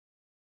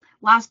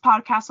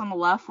Podcast on the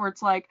Left, where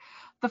it's like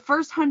the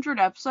first 100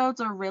 episodes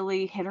are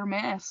really hit or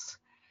miss.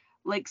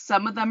 Like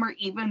some of them are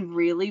even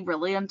really,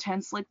 really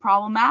intensely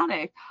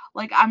problematic.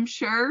 Like I'm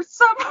sure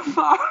some of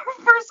our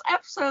first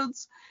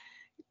episodes,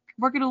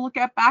 we're gonna look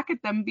back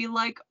at them and be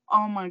like,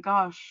 oh my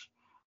gosh,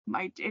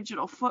 my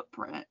digital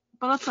footprint.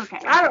 But that's okay.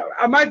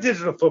 My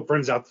digital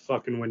footprint's out the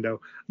fucking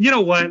window. You know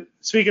what?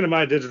 Speaking of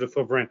my digital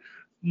footprint,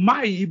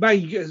 my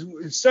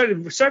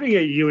starting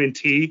at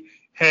UNT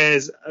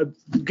has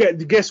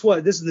guess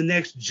what? This is the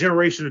next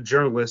generation of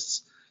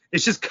journalists.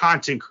 It's just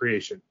content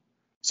creation.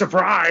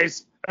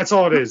 Surprise! That's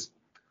all it is.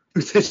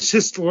 It's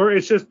just,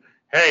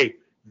 hey,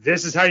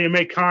 this is how you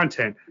make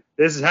content.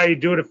 This is how you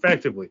do it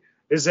effectively.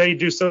 This is how you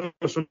do social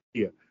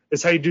media. This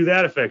is how you do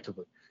that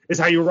effectively. This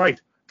is how you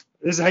write.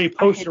 This is how you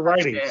post your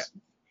writings.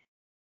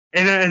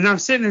 And I'm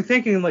sitting there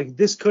thinking, like,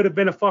 this could have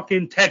been a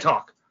fucking TED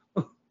Talk.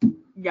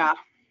 Yeah.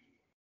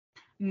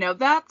 No,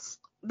 that's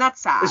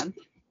sad.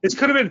 This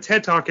could have been a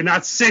TED Talk and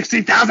not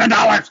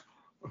 $60,000.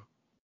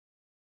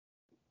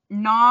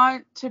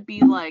 Not to be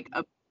like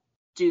a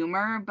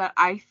doomer, but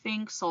I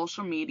think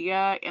social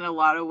media in a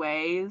lot of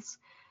ways,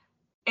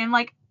 and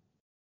like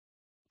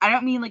I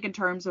don't mean like in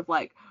terms of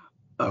like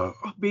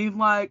being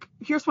like,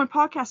 here's my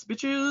podcast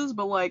bitches,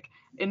 but like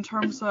in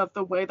terms of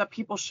the way that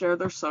people share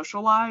their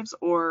social lives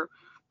or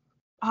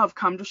have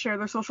come to share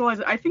their social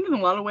lives, I think in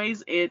a lot of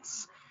ways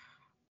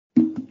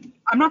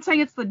I'm not saying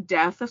it's the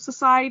death of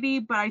society,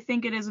 but I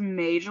think it is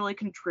majorly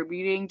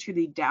contributing to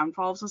the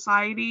downfall of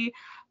society.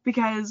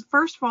 Because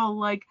first of all,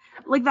 like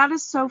that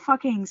is so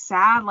fucking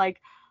sad.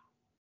 Like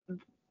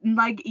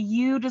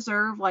you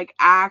deserve like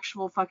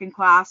actual fucking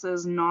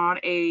classes,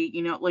 not a,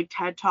 you know, like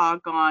TED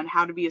Talk on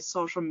how to be a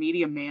social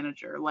media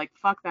manager. Like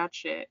fuck that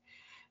shit.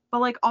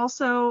 But like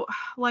also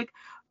like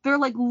they're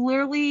like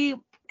literally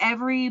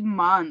every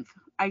month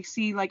I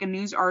see like a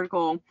news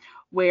article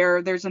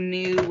where there's a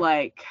new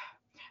like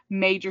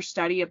major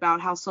study about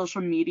how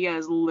social media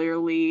is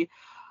literally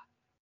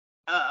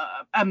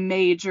a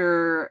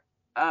major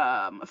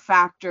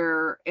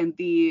factor in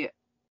the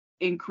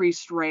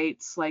increased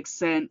rates like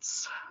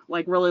since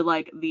like really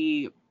like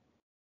the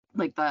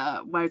what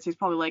I would say is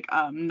probably like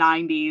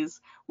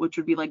 90s, which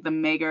would be like the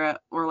mega,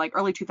 or like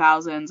early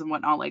 2000s and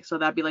whatnot, like so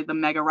that'd be like the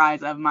mega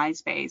rise of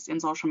MySpace and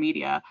social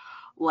media.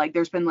 Like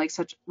there's been like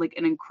such like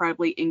an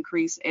incredibly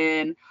increase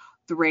in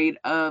the rate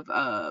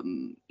of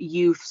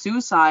youth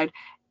suicide,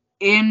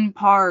 in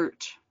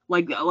part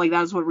like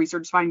that is what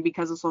research is finding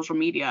because of social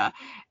media.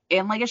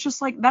 And like it's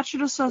just like that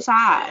shit is so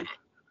sad.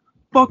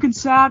 Fucking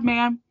sad,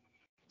 man.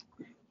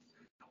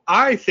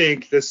 I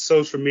think this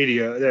social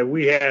media that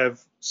we have,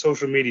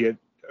 social media,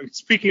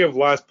 speaking of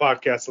Last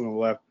Podcast on the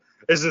Left,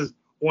 this is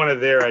one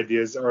of their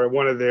ideas, or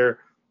one of their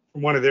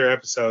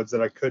episodes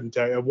that I couldn't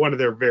tell you, one of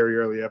their very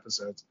early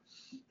episodes,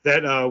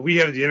 that we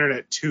have the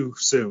internet too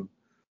soon.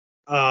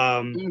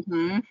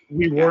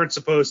 We weren't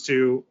supposed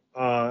to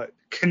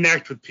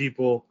connect with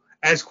people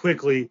as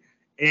quickly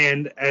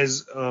and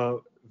as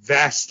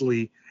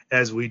vastly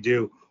as we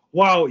do.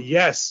 While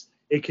yes,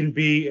 it can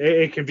be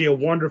a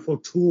wonderful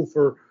tool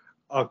for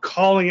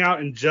calling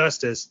out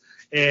injustice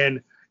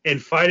and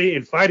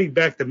fighting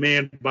back the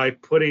man by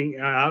putting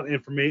out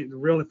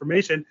real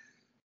information.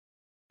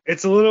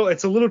 It's a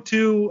little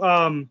too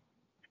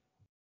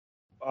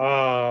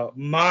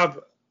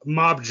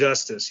mob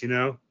justice, you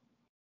know.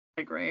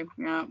 I agree.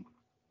 Yeah.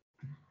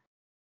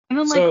 And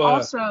then like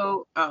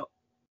also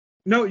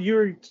No,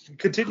 you're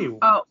continue.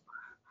 Oh,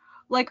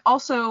 like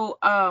also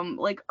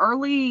like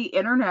early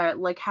internet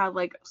like had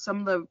like some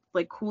of the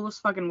like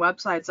coolest fucking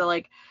websites that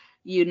like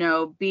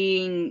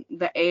being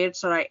the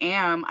age that I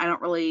am, I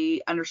don't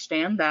really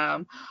understand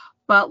them,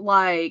 but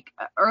like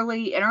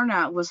early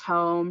internet was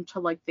home to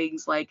like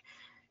things like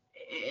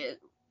eh,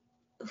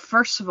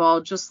 first of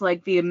all just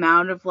like the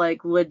amount of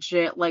like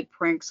legit like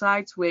prank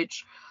sites,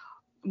 which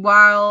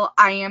while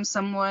I am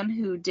someone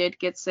who did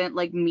get sent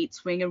like meat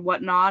swing and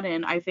whatnot,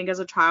 and I think as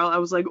a child I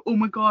was like, oh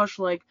my gosh,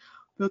 like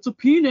that's a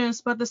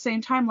penis, but at the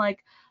same time,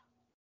 like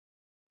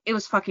it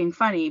was fucking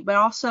funny. But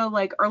also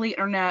like early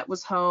internet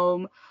was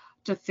home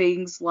to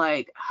things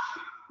like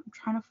I'm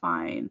trying to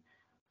find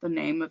the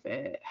name of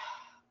it.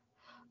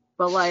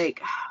 But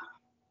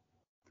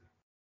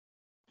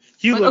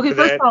You like look okay, for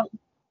first that.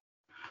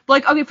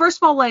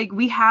 of all, like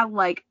we had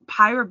like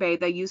Pirate Bay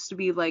that used to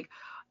be like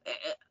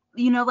eh,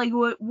 like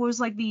what was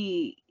like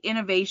the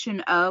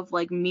innovation of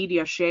like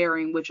media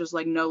sharing, which is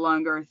like no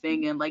longer a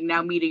thing, and like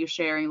now media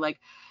sharing like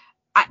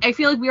I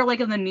feel like we are like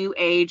in the new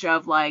age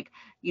of like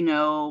you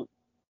know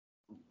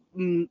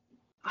mm,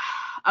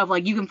 of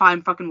like you can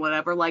find fucking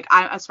whatever. Like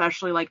I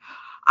especially like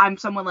I'm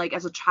someone like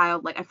as a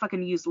child like I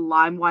fucking used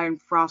LimeWire and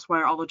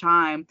FrostWire all the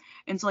time,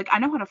 and so like I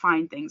know how to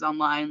find things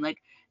online.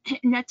 Like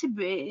not too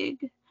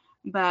big,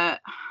 but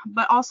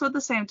also at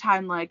the same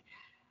time like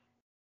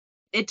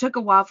it took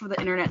a while for the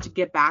internet to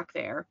get back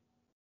there.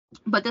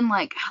 But then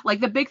like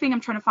the big thing I'm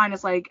trying to find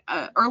is like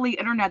early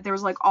internet. There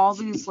was like all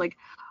these like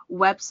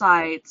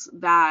websites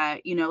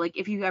that like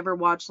if you ever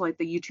watched like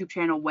the YouTube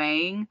channel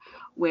Wang,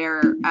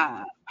 where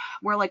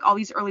like all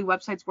these early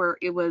websites where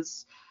it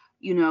was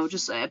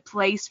just a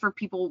place for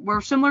people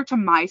were similar to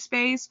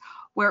MySpace,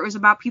 where it was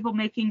about people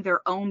making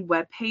their own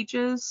web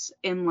pages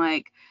in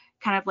like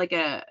kind of like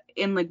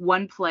in like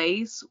one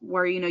place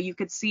where you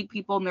could see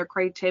people and their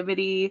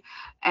creativity,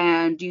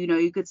 and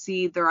you could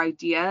see their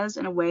ideas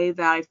in a way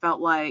that I felt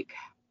like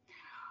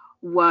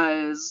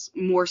was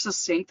more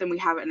succinct than we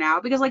have it now,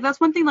 because like that's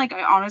one thing like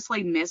I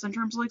honestly miss in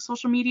terms of like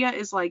social media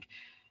is like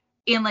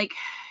in like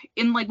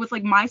with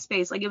like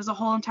MySpace, like it was a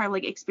whole entire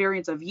like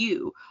experience of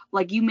you.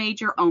 Like you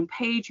made your own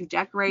page, you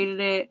decorated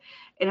it,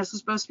 and it's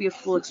supposed to be a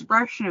full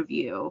expression of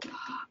you.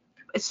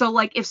 So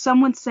like if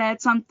someone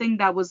said something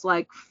that was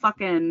like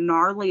fucking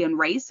gnarly and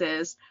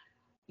racist,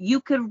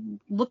 you could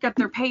look at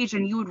their page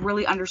and you would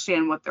really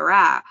understand what they're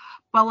at.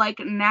 But like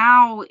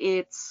now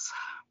it's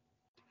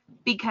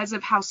because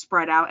of how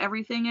spread out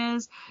everything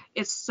is,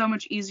 it's so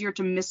much easier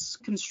to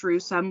misconstrue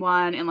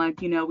someone. And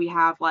like we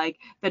have like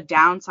the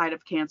downside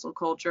of cancel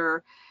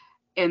culture,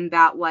 in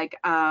that like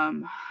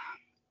every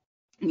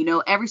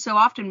so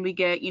often we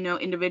get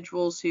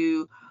individuals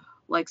who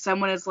like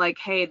someone is like,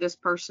 hey, this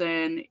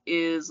person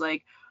is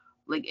like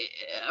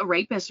a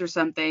rapist or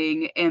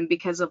something, and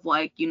because of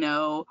like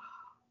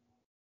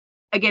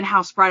again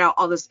how spread out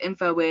all this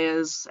info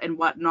is and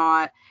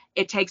whatnot,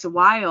 it takes a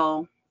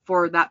while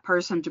for that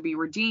person to be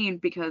redeemed,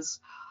 because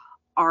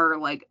our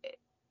like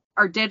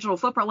our digital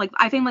footprint, like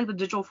I think like the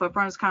digital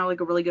footprint is kind of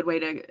like a really good way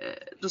to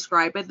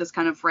describe it, this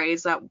kind of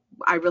phrase that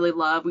we really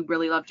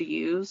love to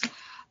use,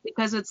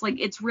 because it's like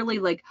it's really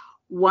like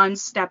one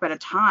step at a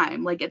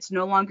time. Like it's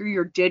no longer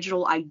your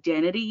digital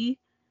identity,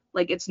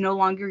 like it's no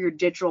longer your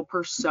digital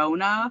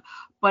persona,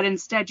 but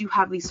instead you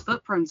have these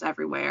footprints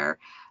everywhere.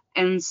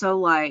 And so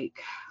one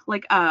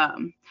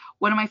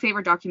of my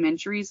favorite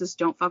documentaries is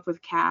Don't Fuck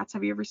with Cats.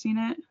 Have you ever seen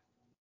it?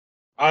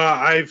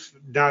 I've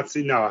not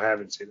seen. No, I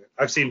haven't seen it.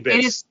 I've seen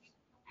bits.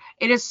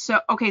 It is so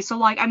okay. So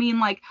like I mean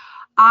like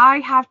I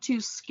have to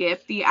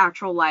skip the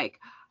actual like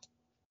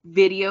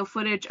video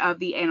footage of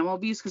the animal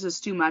abuse because it's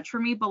too much for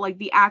me, but like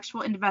the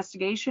actual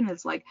investigation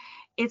is like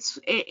it's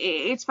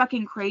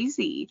fucking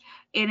crazy.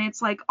 And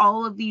it's like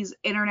all of these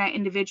internet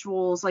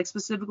individuals, like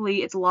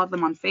specifically it's a lot of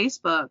them on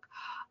Facebook,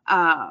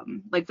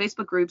 like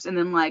Facebook groups, and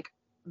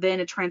then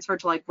it transferred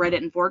to like Reddit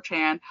and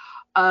 4chan,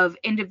 of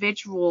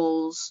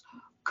individuals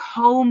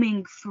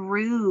combing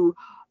through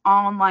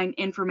online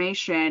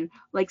information,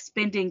 like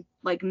spending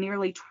like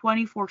nearly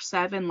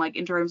 24/7, like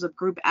in terms of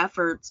group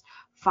efforts,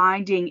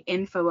 finding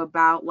info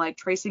about like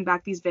tracing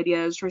back these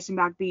videos, tracing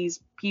back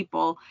these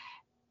people.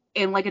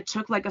 And like it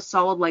took like a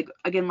solid, like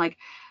again, like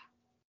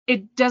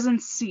it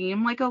doesn't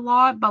seem like a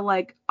lot, but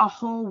like a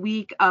whole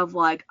week of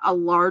like a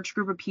large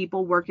group of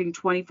people working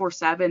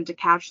 24/7 to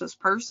catch this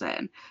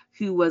person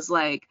who was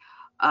like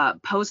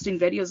posting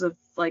videos of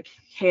like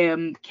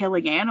him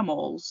killing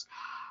animals.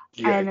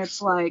 Yikes. And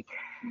it's like,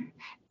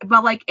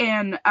 but like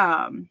and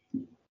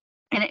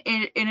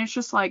it's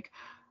just like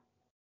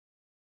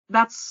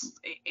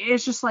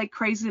it's just like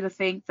crazy to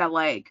think that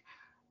like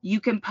you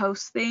can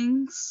post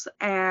things,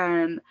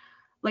 and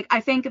like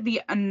I think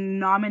the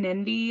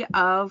anonymity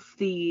of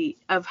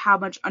how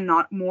much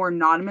more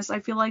anonymous I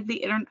feel like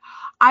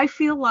I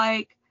feel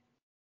like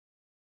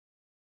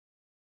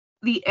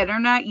the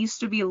internet used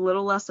to be a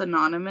little less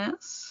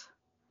anonymous,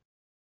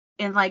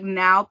 And like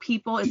now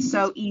people, it's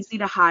so easy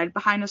to hide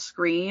behind a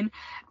screen.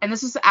 And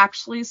this is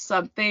actually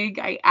something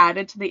I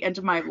added to the end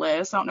of my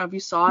list. I don't know if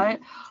you saw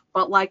it,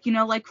 but like, you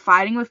know, like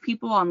fighting with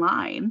people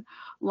online.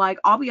 Like,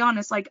 I'll be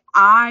honest, like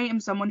I am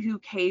someone who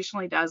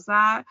occasionally does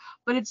that,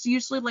 but it's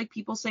usually like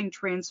people saying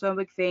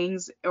transphobic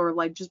things or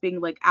like just being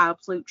like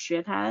absolute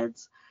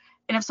shitheads.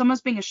 And if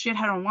someone's being a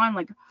shithead online,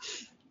 like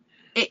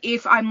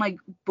if I'm like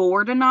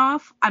bored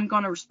enough, I'm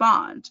going to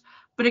respond.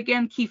 But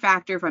again, key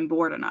factor if I'm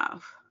bored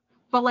enough.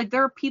 But like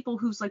there are people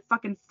whose like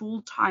fucking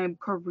full-time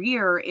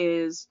career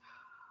is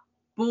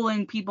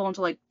bullying people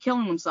into like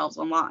killing themselves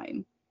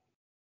online.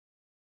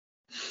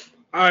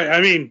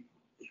 I mean,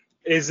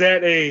 is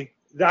that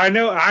I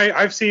know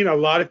I've seen a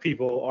lot of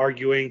people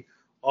arguing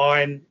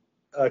on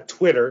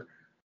Twitter,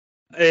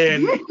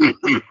 and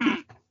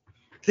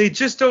they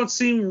just don't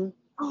seem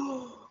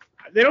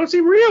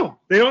real.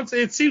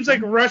 It seems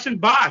like Russian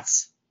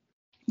bots.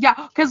 Yeah,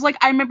 because like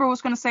I remember I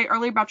was gonna say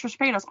earlier about Trish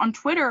Paytas on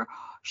Twitter,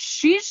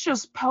 she's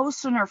just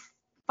posting her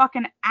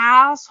fucking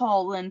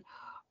asshole and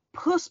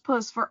puss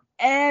for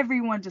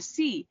everyone to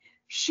see.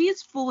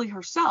 She's fully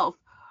herself.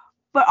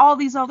 But all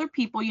these other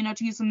people, you know,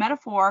 to use a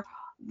metaphor,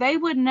 they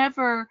would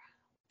never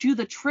do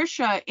the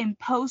Trisha and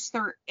post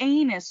their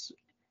anus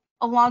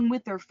along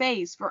with their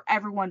face for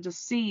everyone to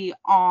see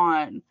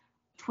on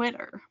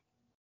Twitter.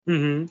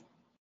 Mm-hmm.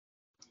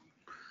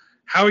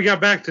 How we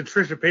got back to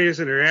Trisha Paytas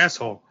and her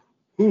asshole?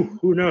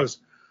 Who knows?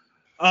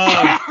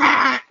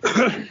 I'm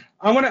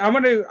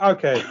gonna.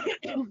 Okay.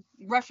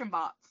 Russian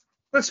bots.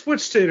 Let's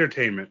switch to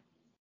entertainment.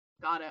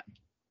 Got it.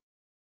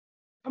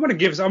 I'm gonna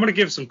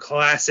give some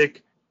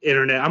classic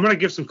internet. I'm gonna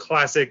give some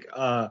classic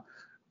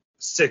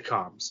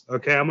sitcoms.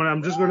 Okay.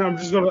 I'm just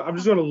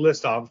gonna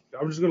list off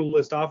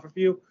a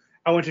few.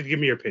 I want you to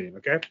give me your opinion.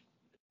 Okay.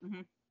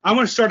 Mm-hmm. I'm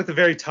gonna start at the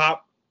very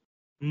top.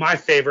 My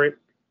favorite,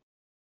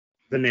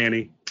 The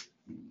Nanny.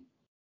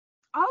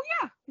 Oh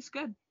yeah, it's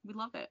good. We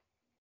love it.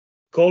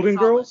 Golden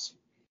Girls.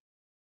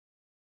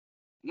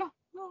 Yeah.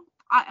 Well,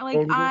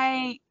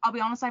 I'll be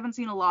honest, I haven't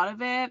seen a lot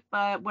of it,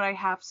 but what I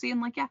have seen,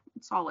 like, yeah,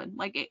 it's solid.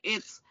 Like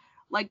it's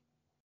like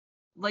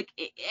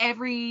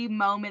every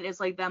moment is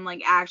like them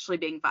like actually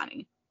being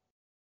funny.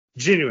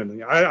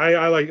 Genuinely,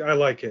 I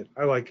like it.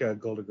 I like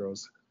Golden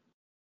Girls.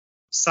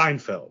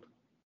 Seinfeld.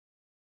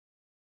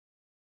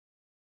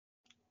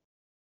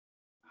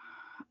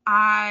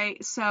 I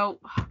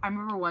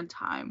remember one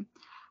time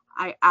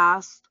I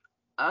asked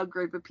a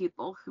group of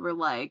people who were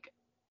like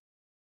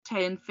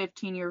 10,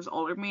 15 years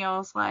older than me. I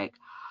was like,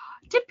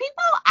 did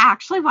people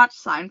actually watch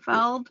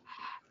Seinfeld?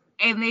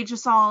 And they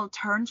just all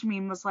turned to me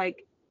and was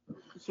like,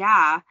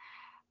 yeah.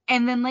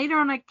 And then later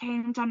on I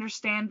came to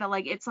understand that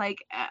like it's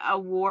like a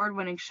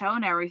award-winning show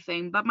and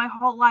everything. But my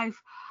whole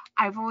life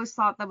I've always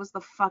thought that was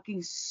the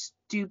fucking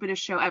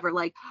stupidest show ever.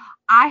 Like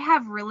I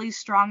have really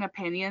strong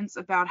opinions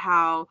about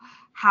how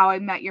I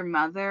Met Your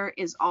Mother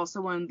is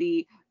also one of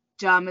the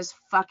dumbest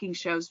fucking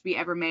shows to be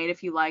ever made.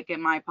 If you like it,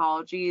 my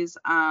apologies.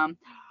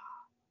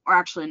 Or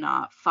actually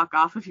not. Fuck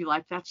off if you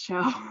like that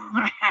show.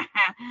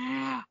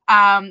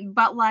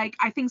 But like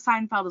I think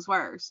Seinfeld is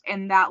worse,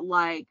 and that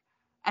like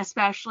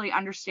especially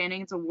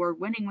understanding it's award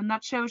winning when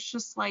that show is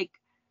just like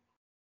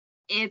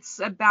it's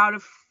about a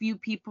few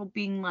people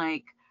being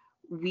like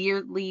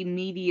weirdly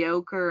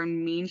mediocre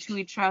and mean to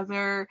each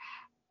other.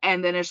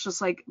 And then it's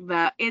just like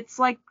it's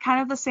like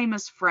kind of the same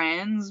as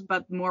Friends,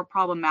 but more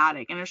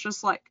problematic. And it's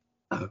just like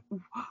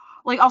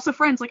also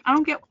Friends, like I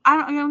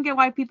don't get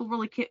why people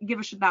really give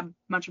a shit that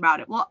much about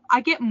it. Well,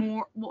 I get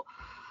more. Well,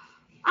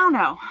 I don't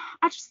know.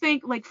 I just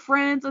think like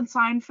Friends and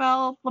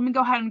Seinfeld. Let me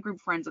go ahead and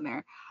group Friends in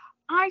there.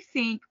 I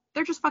think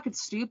they're just fucking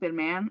stupid,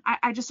 man.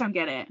 I just don't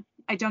get it.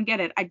 I don't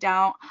get it. I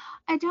don't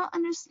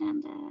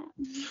understand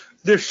it.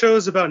 They're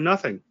shows about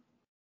nothing.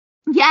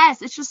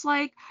 Yes, it's just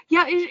like,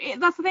 yeah,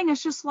 that's the thing.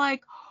 It's just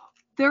like,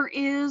 there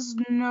is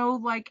no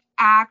like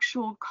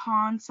actual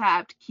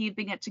concept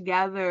keeping it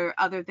together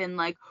other than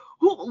like,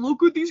 oh,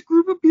 look at these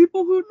group of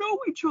people who know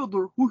each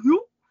other. And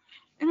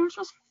it's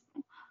just,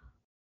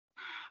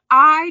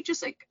 I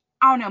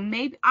don't know,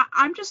 maybe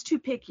I'm just too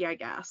picky, I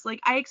guess. Like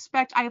I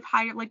have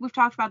higher, like we've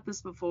talked about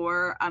this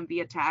before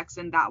via text,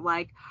 and that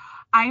like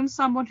I am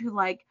someone who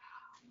like,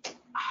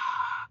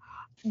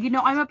 you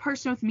know, I'm a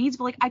person with needs,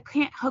 but like I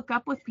can't hook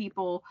up with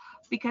people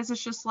because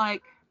it's just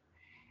like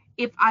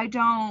if I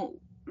don't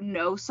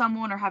know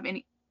someone or have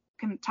any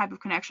type of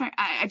connection,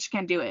 I just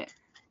can't do it.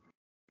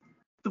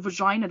 The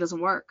vagina doesn't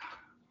work.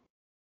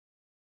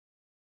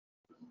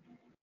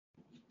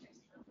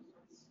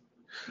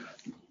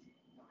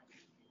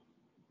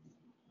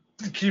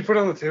 Can you put it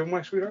on the table,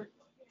 my sweetheart?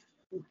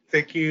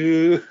 Thank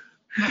you.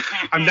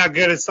 I'm not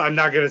good at sign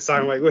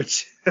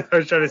language. I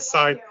was trying to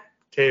sign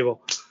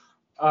table.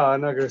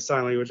 I'm not good at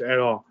sign language at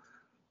all.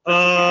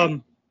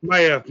 My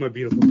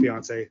beautiful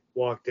fiance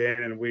walked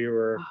in and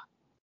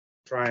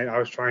I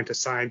was trying to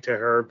sign to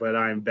her, but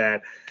I'm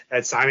bad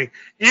at signing.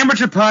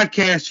 Amateur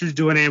podcasters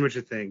doing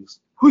amateur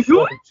things.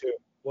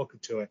 Welcome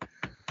to it.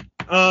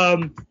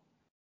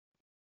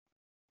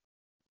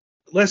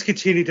 Let's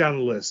continue down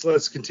the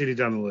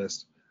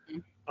list.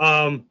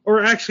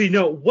 Or actually,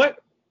 no.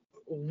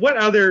 What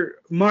other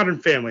Modern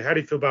Family? How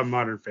do you feel about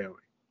Modern Family?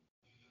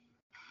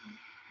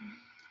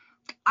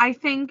 I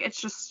think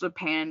it's just a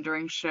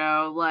pandering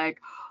show.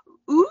 Like,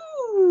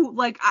 ooh,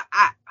 like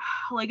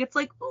like it's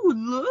like, ooh,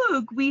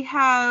 look, we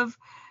have,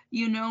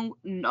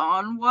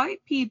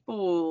 non-white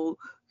people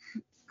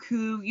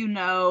who,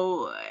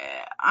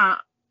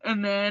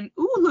 and then,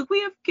 ooh, look,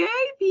 we have gay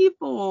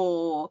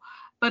people.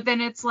 But then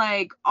it's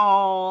like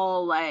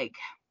all like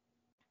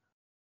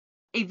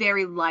a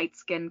very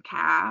light-skinned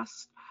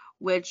cast,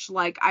 which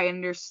like I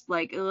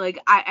understand, like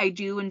I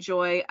do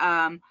enjoy.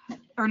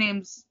 Her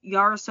name's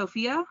Yara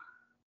Sofia.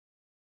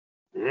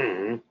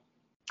 Mm-hmm.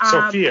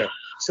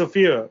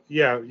 Sophia.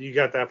 Yeah, you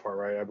got that part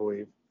right, I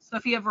believe.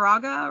 Sofia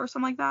Varaga or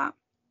something like that.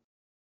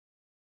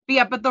 But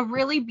yeah, but the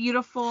really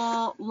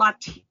beautiful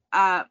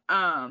Latina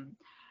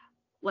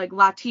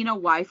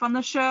wife on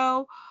the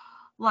show,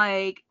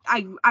 like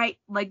I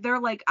like they're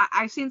like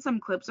I've seen some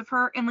clips of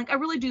her, and like I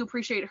really do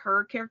appreciate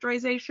her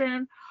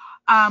characterization.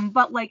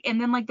 But like, and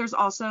then like there's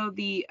also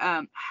the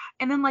and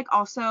then like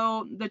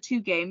also the two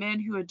gay men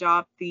who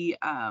adopt the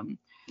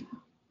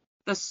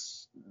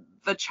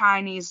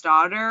Chinese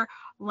daughter,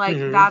 like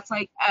Mm-hmm. that's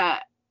like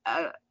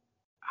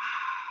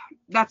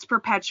that's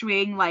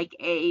perpetuating like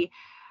a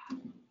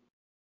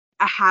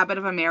habit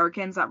of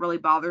Americans that really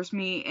bothers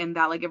me, and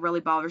that like it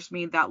really bothers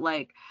me that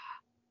like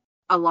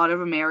a lot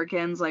of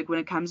Americans, like when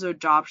it comes to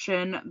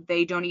adoption,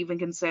 they don't even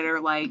consider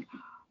like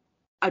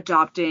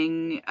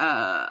adopting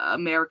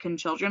American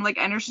children. Like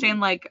I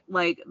understand like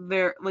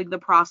they're like the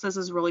process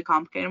is really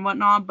complicated and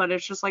whatnot, but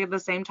it's just like at the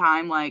same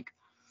time like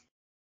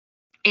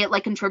it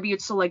like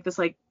contributes to like this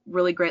like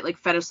really great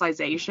like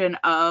fetishization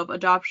of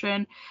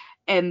adoption,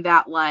 and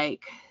that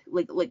like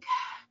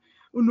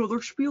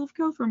another spiel of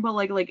Catherine, but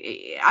like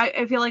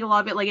I feel like a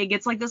lot of it like it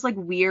gets like this like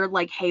weird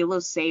like Halo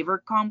Saver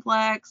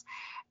complex,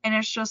 and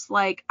it's just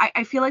like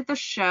I feel like the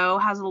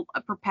show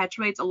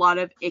perpetuates a lot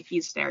of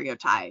icky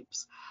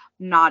stereotypes.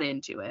 Not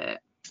into it.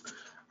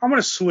 I'm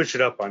gonna switch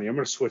it up on you.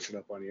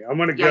 I'm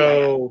gonna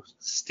go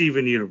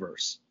Steven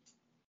Universe.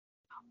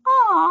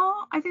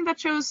 Aw, I think that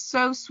show is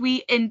so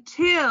sweet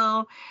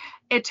until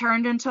it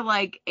turned into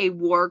like a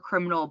war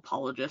criminal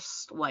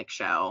apologist like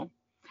show.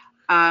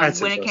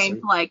 When it came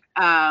to like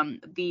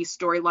the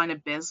storyline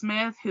of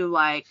Bismuth, who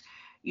like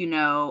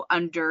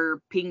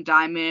under Pink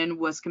Diamond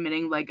was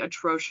committing like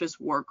atrocious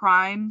war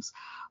crimes,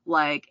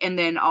 like, and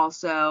then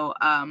also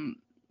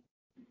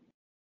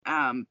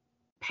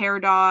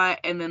Peridot,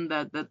 and then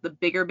the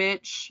bigger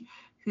bitch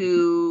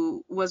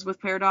who was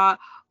with Peridot.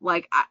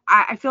 Like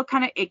I feel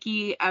kind of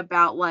icky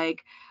about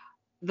like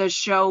the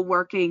show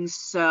working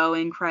so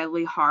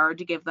incredibly hard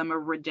to give them a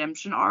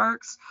redemption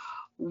arcs,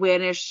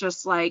 when it's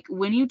just like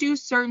when you do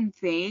certain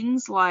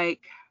things, like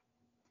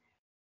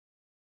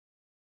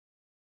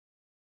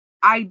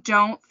I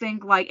don't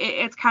think like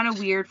it's kind of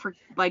weird for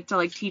like to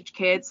like teach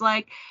kids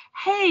like,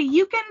 hey,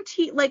 you can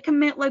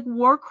commit like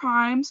war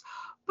crimes,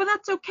 but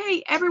that's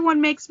okay.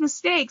 Everyone makes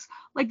mistakes.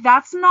 Like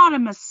that's not a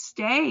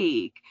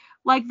mistake.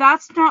 Like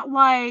that's not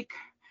like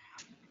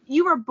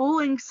you are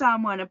bullying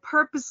someone and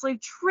purposely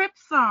trip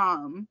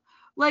them.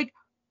 Like,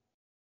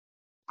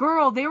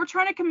 girl, they were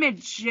trying to commit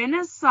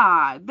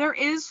genocide. There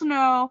is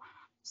no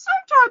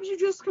sometimes you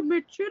just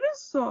commit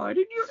genocide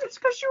and it's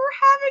because you were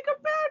having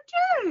a bad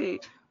day.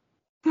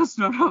 That's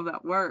not how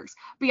that works.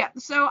 But yeah,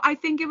 so I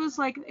think it was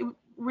like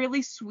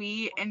really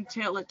sweet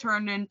until it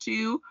turned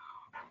into,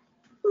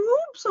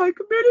 oops, I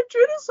committed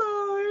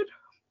genocide.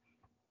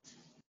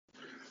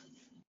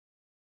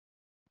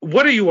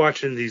 What are you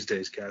watching these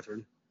days,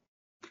 Catherine?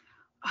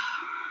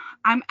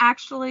 I'm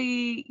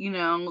actually,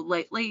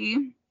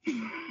 lately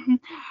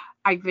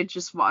I've been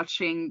just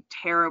watching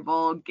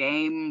terrible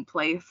game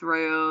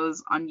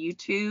playthroughs on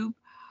YouTube,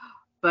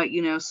 but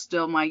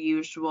still my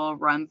usual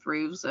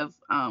run-throughs of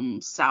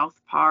South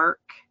Park.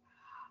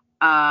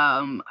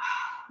 I'm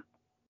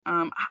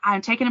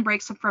taking a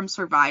break from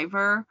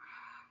Survivor,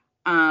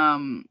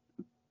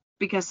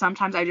 because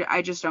sometimes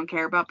I just don't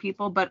care about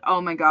people. But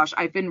oh my gosh,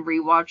 I've been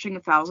rewatching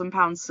 1,000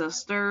 Pound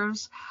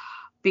Sisters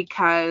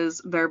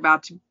because they're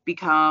about to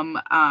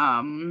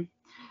become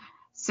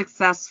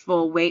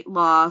successful weight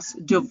loss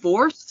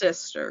divorced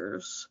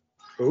sisters.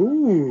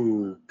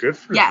 Ooh, good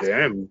for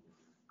them.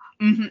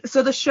 Mm-hmm.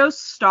 So the show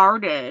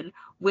started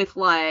with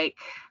like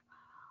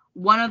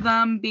one of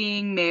them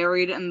being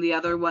married and the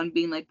other one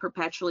being like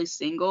perpetually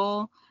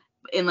single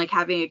and like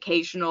having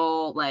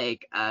occasional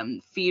like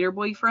feeder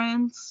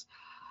boyfriends,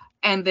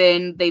 and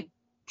then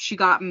she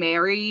got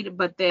married,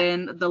 but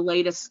then the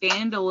latest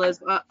scandal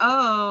is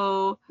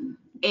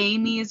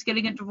Amy is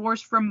getting a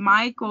divorce from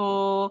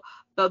Michael,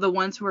 the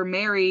ones who are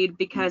married,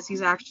 because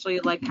he's actually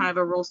like kind of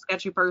a real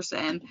sketchy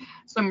person.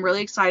 So I'm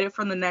really excited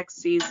for the next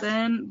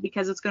season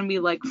because it's going to be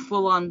like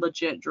full on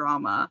legit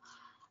drama.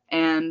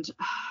 And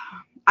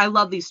I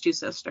love these two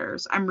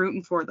sisters. I'm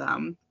rooting for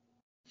them.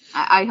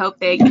 I hope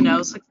they,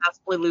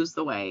 successfully lose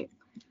the weight.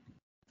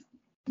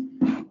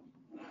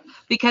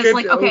 Because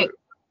like, okay,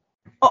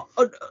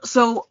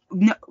 So,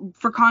 no,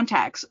 for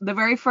context, the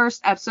very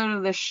first episode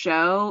of this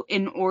show,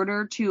 in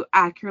order to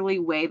accurately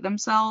weigh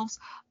themselves,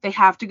 they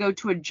have to go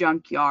to a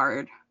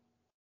junkyard.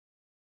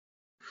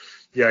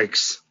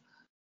 Yikes.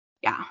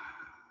 Yeah.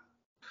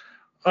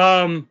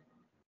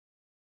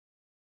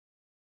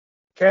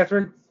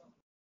 Catherine,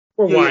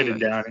 we're Yeah. winding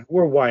down.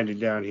 We're winding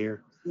down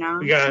here. No,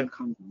 We got.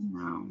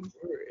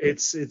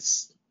 It's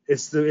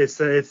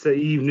the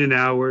evening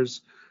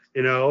hours.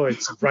 You know,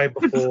 it's right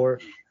before.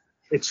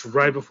 It's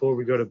right before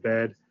we go to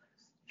bed.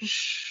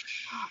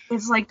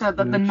 It's like the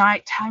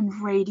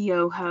nighttime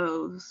radio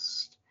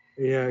host.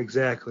 Yeah,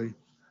 exactly.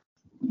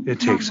 It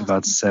takes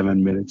about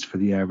 7 minutes for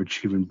the average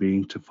human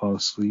being to fall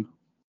asleep.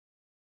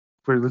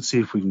 Let's see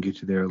if we can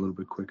get you there a little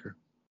bit quicker.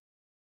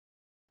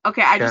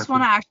 Okay, I just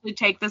want to actually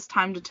take this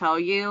time to tell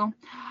you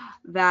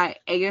that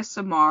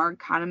ASMR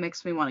kind of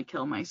makes me want to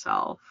kill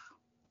myself.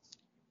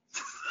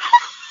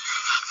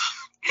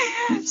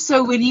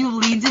 So when you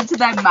leaned into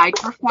that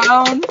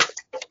microphone,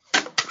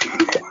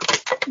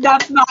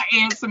 that's not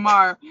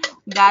ASMR.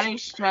 That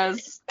is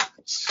just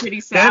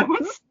shitty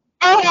sounds.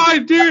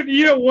 Dude,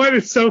 you know what?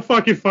 It's so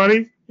fucking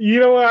funny.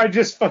 You know what?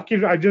 It's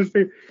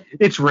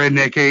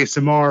redneck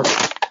ASMR.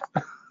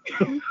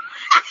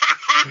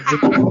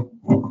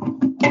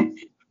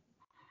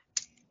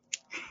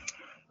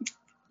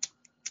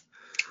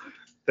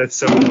 That's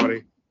so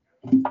funny.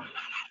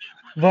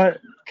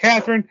 But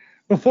Catherine,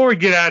 before we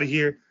get out of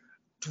here,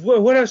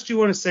 what else do you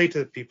want to say to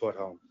the people at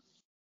home?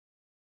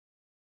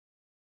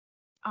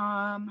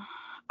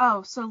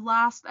 So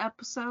last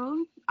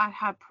episode, I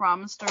had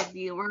promised our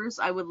viewers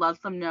I would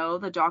let them know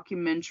the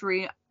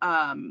documentary,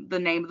 the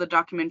name of the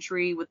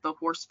documentary with the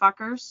horse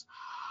fuckers.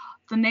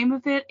 The name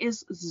of it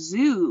is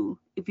Zoo.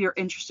 If you're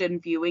interested in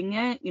viewing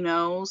it,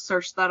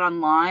 search that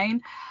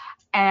online.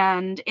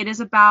 And it is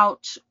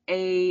about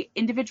a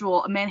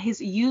individual, a man,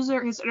 his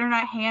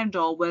internet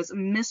handle was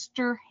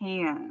Mr.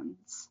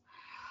 Hands.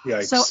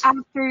 Yikes. So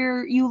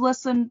after you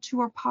listen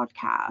to our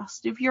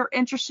podcast, if you're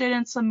interested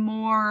in some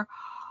more,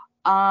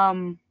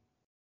 a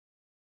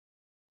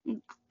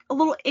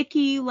little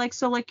icky,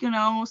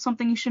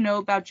 something you should know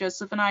about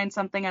Joseph and I, and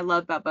something I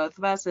love about both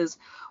of us is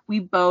we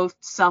both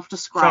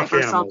self-describe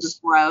ourselves as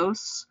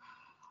gross.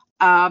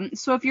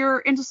 So if you're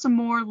into some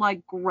more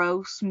like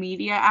gross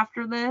media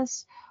after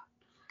this,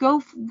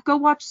 go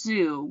watch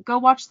Zoo. Go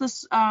watch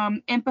this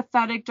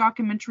empathetic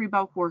documentary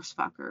about horse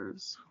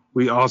fuckers.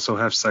 We also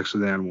have sex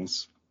with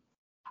animals.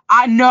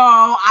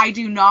 No, I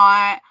do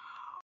not.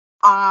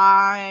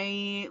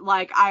 I'm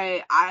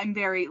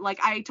very, like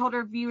I told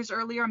our viewers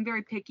earlier, I'm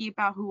very picky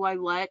about who I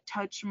let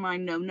touch my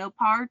no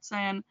parts,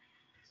 and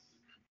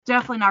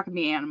definitely not gonna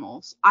be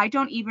animals. I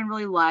don't even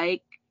really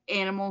like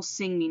animals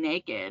seeing me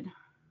naked.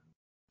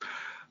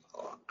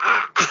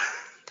 I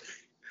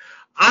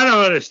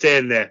don't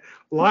understand that.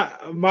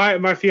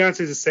 My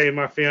fiance is the same.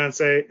 My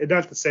fiance,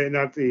 not the same,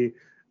 not the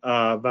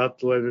about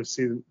to let him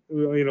see.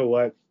 You know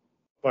what?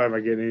 Why am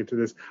I getting into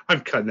this? I'm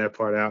cutting that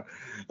part out.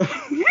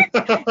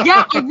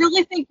 Yeah, I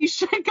really think you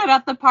should cut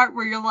out the part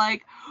where you're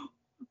like.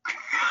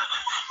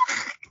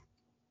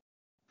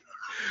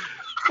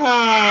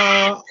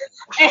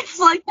 It's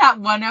like that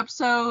one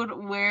episode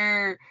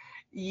where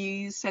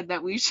you said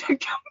that we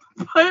should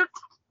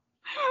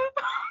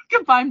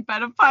combine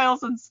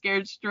pedophiles and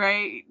Scared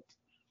Straight.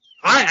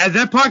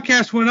 That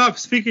podcast went up.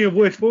 Speaking of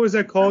which, what was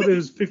that called? It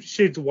was 50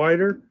 Shades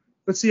Wider.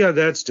 Let's see how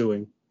that's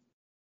doing.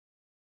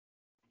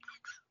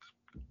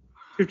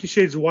 50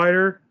 Shades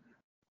Wider.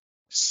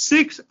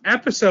 6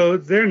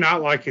 episodes. They're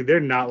not liking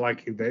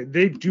that.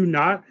 They do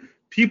not.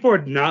 People are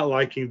not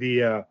liking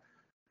the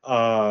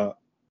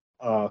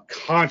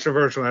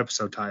controversial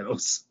episode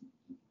titles.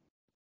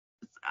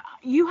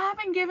 You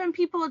haven't given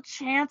people a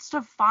chance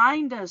to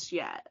find us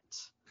yet.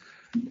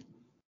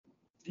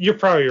 You're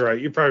probably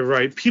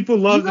right. People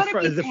love you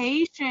gotta be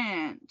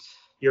patient.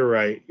 You're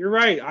right.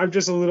 I'm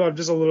just a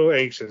little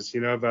anxious,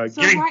 about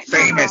getting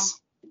famous.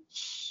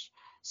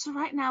 So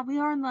right now we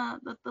are in the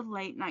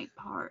late night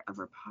part of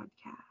our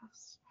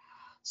podcast.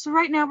 So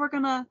right now we're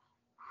gonna,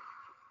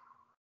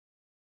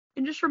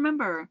 and just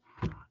remember,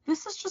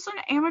 this is just an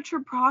amateur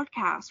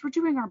podcast. We're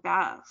doing our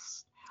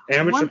best.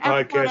 Amateur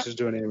podcasters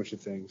doing amateur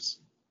things.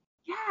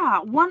 Yeah,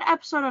 one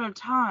episode at a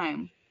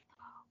time.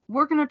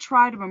 We're gonna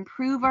try to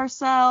improve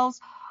ourselves.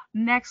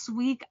 Next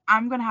week,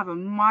 I'm going to have a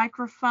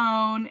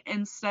microphone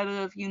instead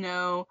of,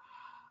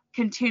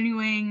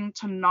 continuing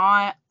to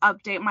not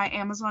update my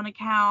Amazon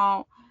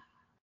account.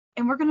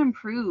 And we're going to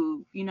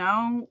improve,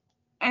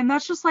 And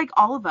that's just like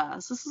all of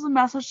us. This is a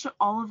message to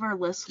all of our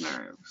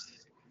listeners.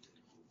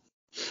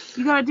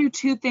 You got to do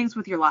 2 things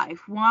with your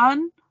life.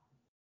 1,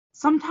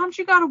 sometimes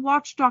you got to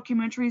watch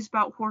documentaries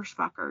about horse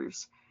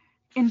fuckers.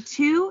 And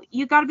 2,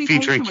 you got to be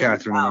featuring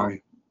patient Catherine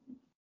and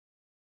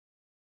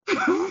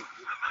I.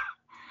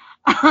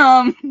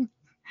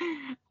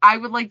 I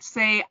would like to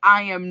say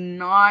I am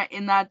not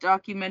in that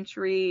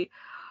documentary.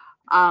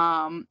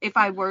 If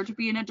I were to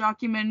be in a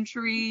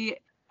documentary,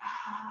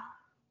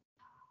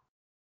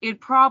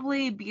 it'd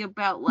probably be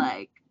about,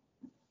 like,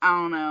 I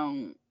don't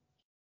know,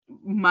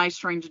 my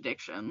strange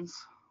addictions.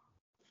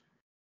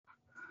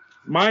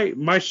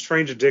 My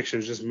strange addiction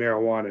is just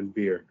marijuana and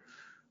beer.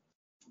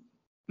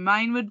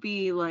 Mine would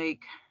be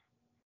like,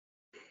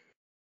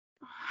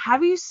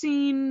 have you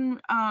seen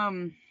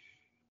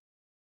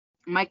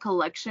my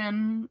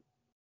collection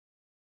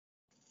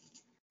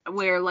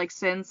where like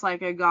since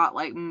like I got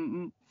like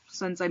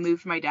since I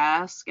moved my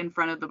desk in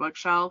front of the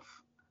bookshelf?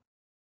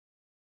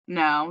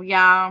 No,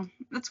 yeah,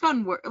 it's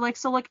gotten worse. Like,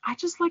 so like I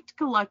just liked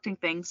collecting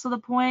things to the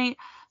point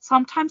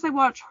sometimes I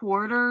watch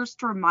Hoarders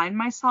to remind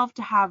myself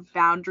to have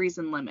boundaries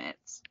and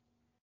limits.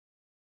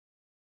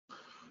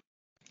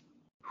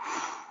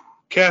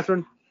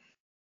 Catherine,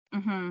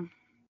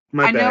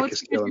 my back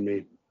is killing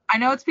me. I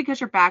know it's because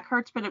your back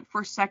hurts, but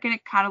for a second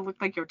it kind of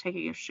looked like you were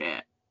taking a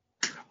shit.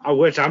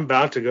 Which I'm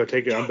about to go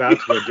take it. I'm about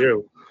to go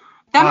do.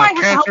 That might have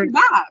to help you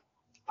back.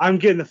 I'm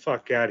getting the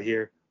fuck out of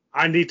here.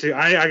 I need to.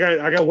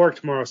 I got work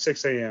tomorrow,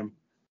 6 a.m.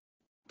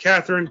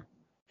 Catherine,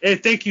 hey,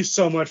 thank you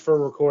so much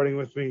for recording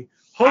with me.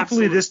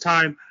 Hopefully this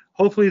time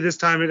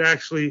it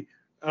actually.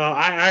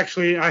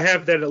 I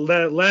have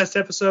that last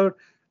episode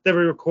that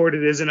we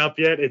recorded isn't up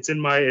yet. It's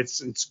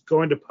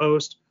going to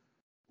post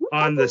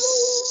on the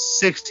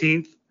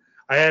 16th.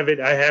 I have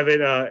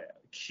it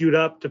queued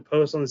up to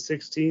post on the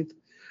 16th,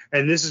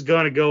 and this is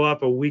going to go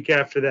up a week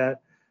after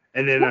that,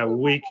 and then a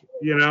week.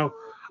 You know,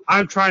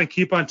 I'm trying to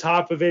keep on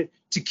top of it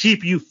to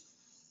keep you.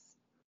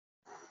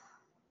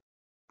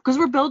 Because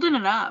we're building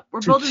it up.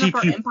 We're building up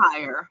our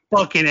empire.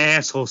 Fucking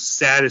asshole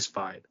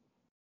satisfied.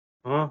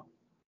 Huh?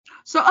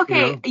 So,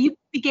 okay, you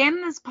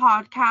began this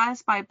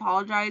podcast by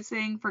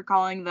apologizing for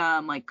calling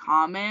them, like,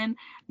 common.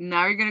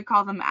 Now you're going to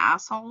call them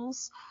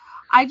assholes?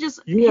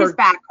 His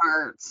back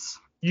hurts.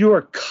 You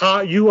are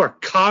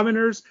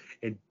commoners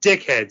and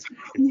dickheads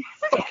and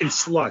fucking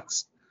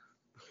sluts.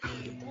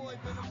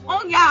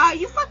 Oh, yeah,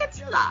 you fucking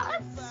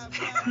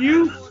sluts.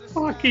 You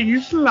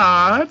fucking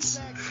sluts.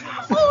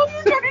 Oh,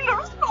 you dirty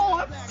little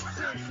sluts.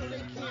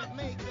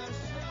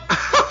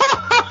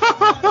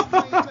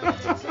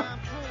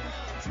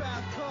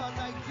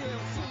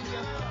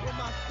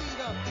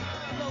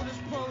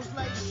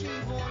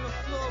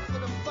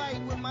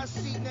 My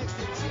seat next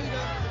to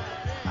Cheetah.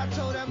 I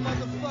told that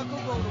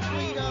motherfucker go to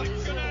read up.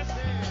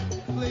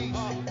 Please.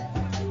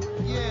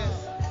 Yeah.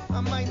 I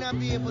might not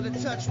be able to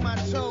touch my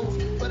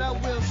toes, but I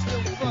will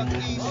still fuck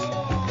these.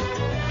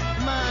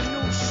 My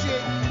new shit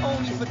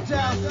only for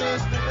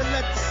dolphins that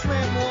let the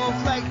slam off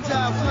like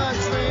Dolph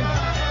Lundgren.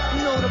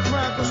 You know the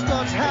Bronco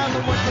starts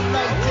howling once the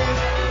light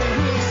ends, and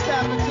he ain't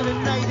stopping till the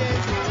night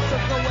ends. So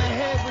go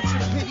ahead with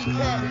your pity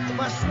pat.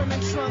 My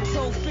swimming trunks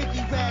hold 50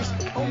 racks.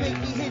 Don't make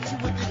me hit you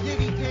with the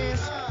Diddy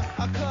dance.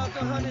 I carved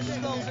 100